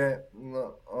беше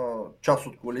част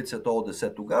от коалицията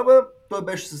ОДС тогава. Той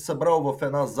беше се събрал в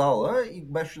една зала и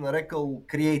беше нарекал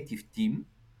Creative Team.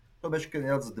 Той беше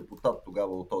кандидат за депутат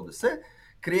тогава от ОДС.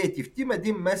 Creative Team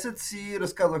един месец си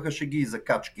разказваха шеги и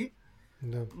закачки.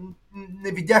 Да.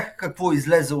 Не видях какво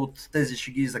излезе от тези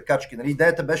шеги и закачки. Нали?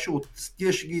 Идеята беше от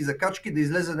тия шеги и закачки да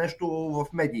излезе нещо в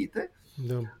медиите.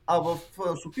 Да. А в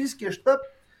Софийския щаб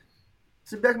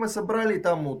се бяхме събрали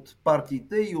там от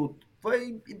партиите и от това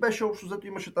и беше общо, зато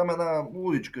имаше там една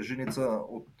лудичка женица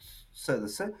от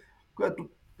СДС, която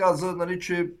каза, нали,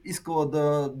 че искала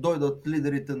да дойдат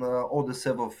лидерите на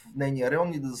ОДС в нейния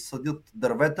район и да засадят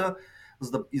дървета,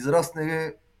 за да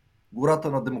израсне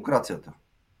гората на демокрацията.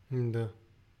 Да.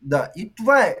 Да, и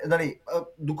това е, нали,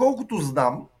 доколкото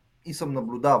знам и съм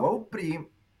наблюдавал, при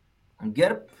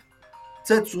ГЕРБ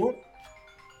Цецо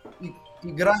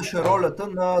играеше ролята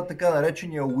на така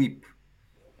наречения уип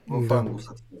в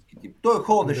англосаксонски тип. Той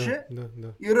ходеше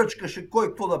и ръчкаше кой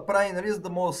какво да прави, нали, за да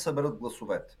могат да се съберат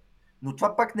гласовете. Но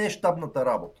това пак не е щабната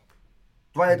работа.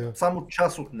 Това е само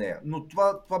част от нея. Но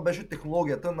това беше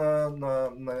технологията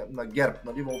на ГЕРБ,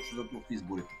 нали, въобще в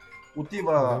изборите.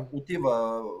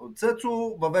 Отива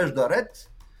Цецо, въвежда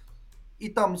ред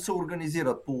и там се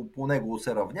организират, по него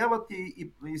се равняват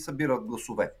и събират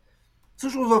гласове.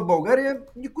 Всъщност в България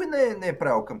никой не е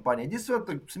правил кампания.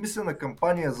 Единствената смислена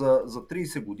кампания за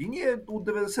 30 години е от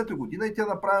 90-та година и тя е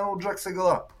направена от Жак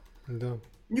Сегала. Да.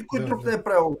 Никой друг не е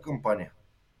правил кампания.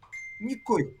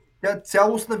 Никой. Тя е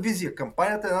цялостна визия.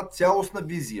 Кампанията е една цялостна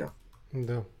визия.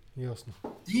 Да, ясно.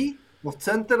 Ти в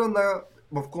центъра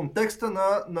в контекста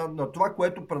на това,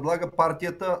 което предлага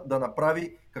партията да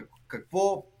направи,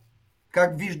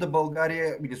 как вижда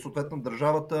България или съответно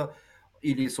държавата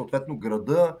или съответно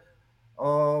града,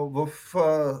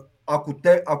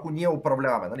 ако ние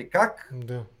управляваме. Нали? Как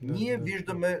ние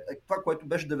виждаме това, което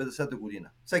беше 90-та година.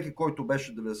 Всеки, който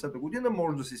беше 90-та година,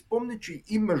 може да си спомни, че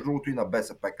и между другото и на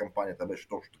БСП кампанията беше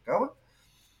точно такава.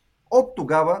 От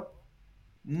тогава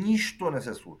нищо не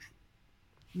се случва.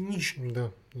 Нищо. Да,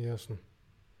 ясно.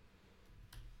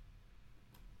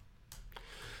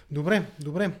 Добре.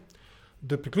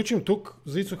 Да приключим тук.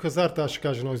 За Ицо Хазарт аз ще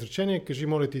кажа едно изречение. Кажи,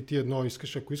 моля ти едно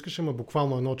искаш, ако искаш, ама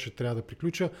буквално едно, че трябва да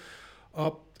приключа.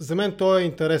 За мен той е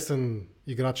интересен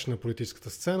играч на политическата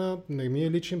сцена. Не ми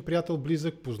е личен приятел,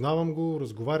 близък, познавам го,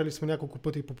 разговаряли сме няколко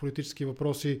пъти по политически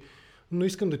въпроси, но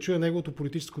искам да чуя неговото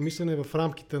политическо мислене в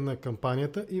рамките на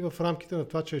кампанията и в рамките на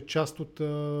това, че е част от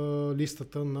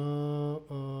листата на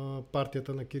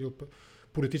партията на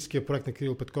политическия проект на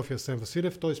Кирил Петков и Асен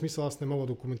Василев. В този смисъл аз не мога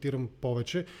да коментирам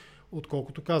повече,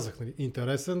 отколкото казах. Нали.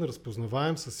 Интересен,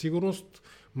 разпознаваем със сигурност,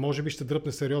 може би ще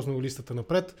дръпне сериозно листата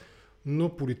напред,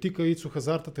 но политика Ицо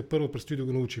Хазарта те първо предстои да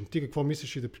го научим. Ти какво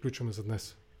мислиш и да приключваме за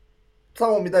днес?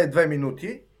 Само ми дай 2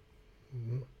 минути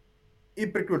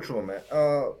и приключваме.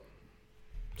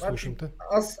 Слушам те.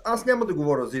 Аз няма да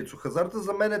говоря за Ицо Хазарта.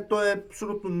 За мен той е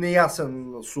абсолютно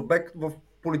неясен субект в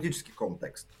политически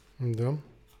контекст. Да.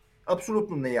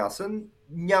 Абсолютно неясен.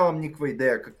 Нямам никаква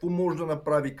идея какво може да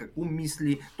направи, какво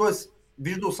мисли. Тоест,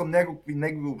 виждал съм някакви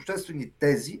негови обществени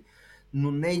тези,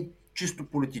 но не и чисто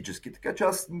политически. Така че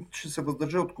аз ще се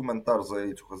въздържа от коментар за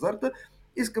Ицо Хазарта.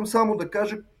 Искам само да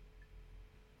кажа,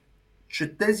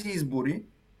 че тези избори,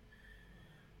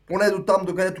 поне до там,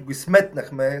 докъдето ги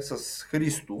сметнахме с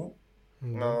Христо,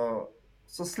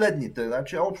 са следните.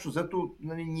 Значи, общо взето,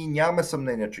 ние нямаме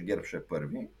съмнение, че ГЕРБ ще е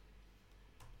първи.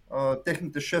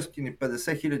 Техните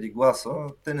 650 хиляди гласа,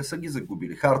 те не са ги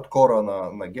загубили. Хардкора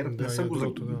на ГЕРБ не са го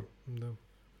загубили.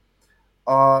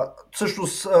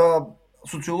 Всъщност,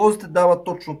 социолозите дават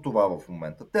точно това в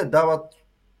момента. Те дават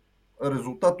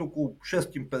резултат около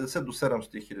 650 до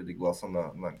 700 хиляди гласа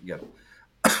на ГЕРБ.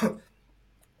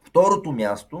 Второто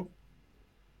място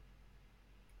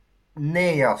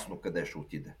не е ясно къде ще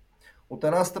отиде. От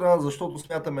една страна, защото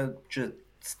смятаме, че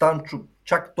Станчо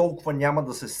чак толкова няма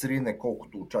да се срине,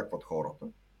 колкото очакват хората.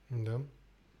 Да.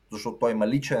 Защото той има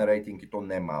личен рейтинг и то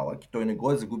не е малък. И той не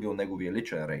го е загубил неговия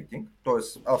личен рейтинг.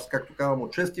 Тоест, аз както казвам,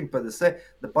 от 650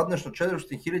 да паднеш на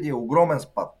 400 хиляди е огромен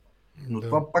спад. Но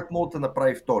това пак може да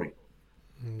направи втори.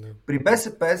 При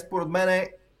БСП, според мен,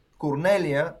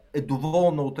 Корнелия е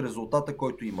доволна от резултата,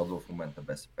 който имат в момента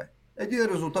БСП. Един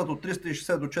резултат от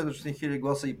 360 до 400 хиляди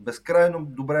гласа и безкрайно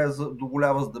добре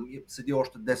задоволява, за да седи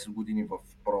още 10 години в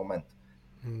парламента.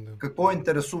 Какво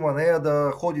интересува нея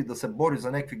да ходи да се бори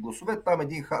за някакви гласове? Там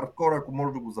един хардкор, ако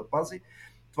може да го запази,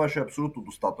 това ще е абсолютно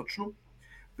достатъчно.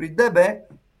 При ДБ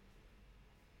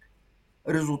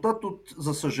резултат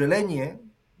за съжаление,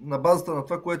 на базата на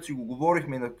това, което си го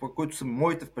говорихме и на това, което са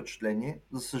моите впечатления,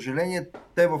 за съжаление,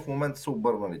 те в момента са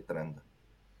обърнали тренда.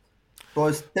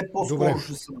 Тоест, те по-скоро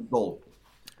ще са долу.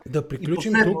 Да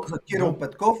приключим и тук. За Кирил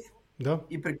Петков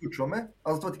и приключваме.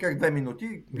 Аз това ти как 2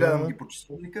 минути, гледам ги по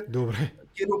числовника. Добре.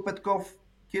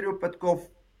 Кирил Петков,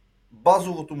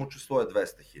 базовото му число е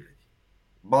 200 хиляди.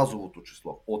 Базовото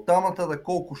число. Оттам нататък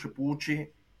колко ще получи,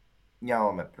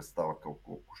 нямаме представа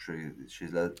колко ще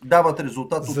излезе. Дават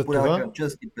резултат от порядъка на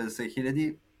 450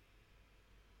 хиляди.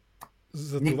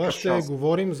 За това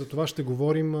ще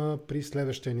говорим при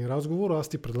следващия ни разговор. Аз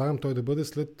ти предлагам той да бъде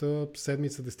след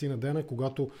седмица, 10 дена,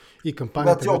 когато и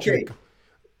кампанията вече...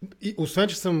 И, освен,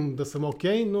 че да съм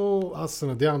окей, но аз се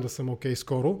надявам да съм окей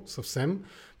скоро, съвсем.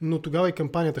 Но тогава и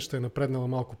кампанията ще е напреднала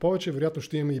малко повече. Вероятно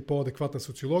ще имаме и по-адекватна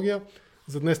социология.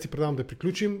 За днес ти предавам да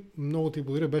приключим. Много ти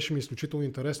благодаря. Беше ми изключително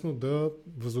интересно да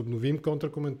възобновим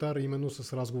контракоментар именно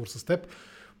с разговор с теб.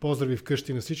 Поздрави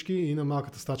вкъщи на всички и на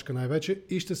малката стачка най-вече.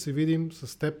 И ще се видим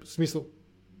с теб. В смисъл,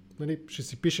 ще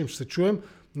си пишем, ще се чуем,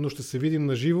 но ще се видим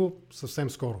наживо съвсем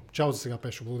скоро. Чао за сега,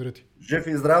 Пешо. Благодаря ти. Жив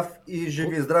и здрав и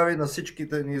живи и здрави на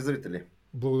всичките ни зрители.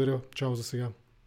 Благодаря. Чао за сега.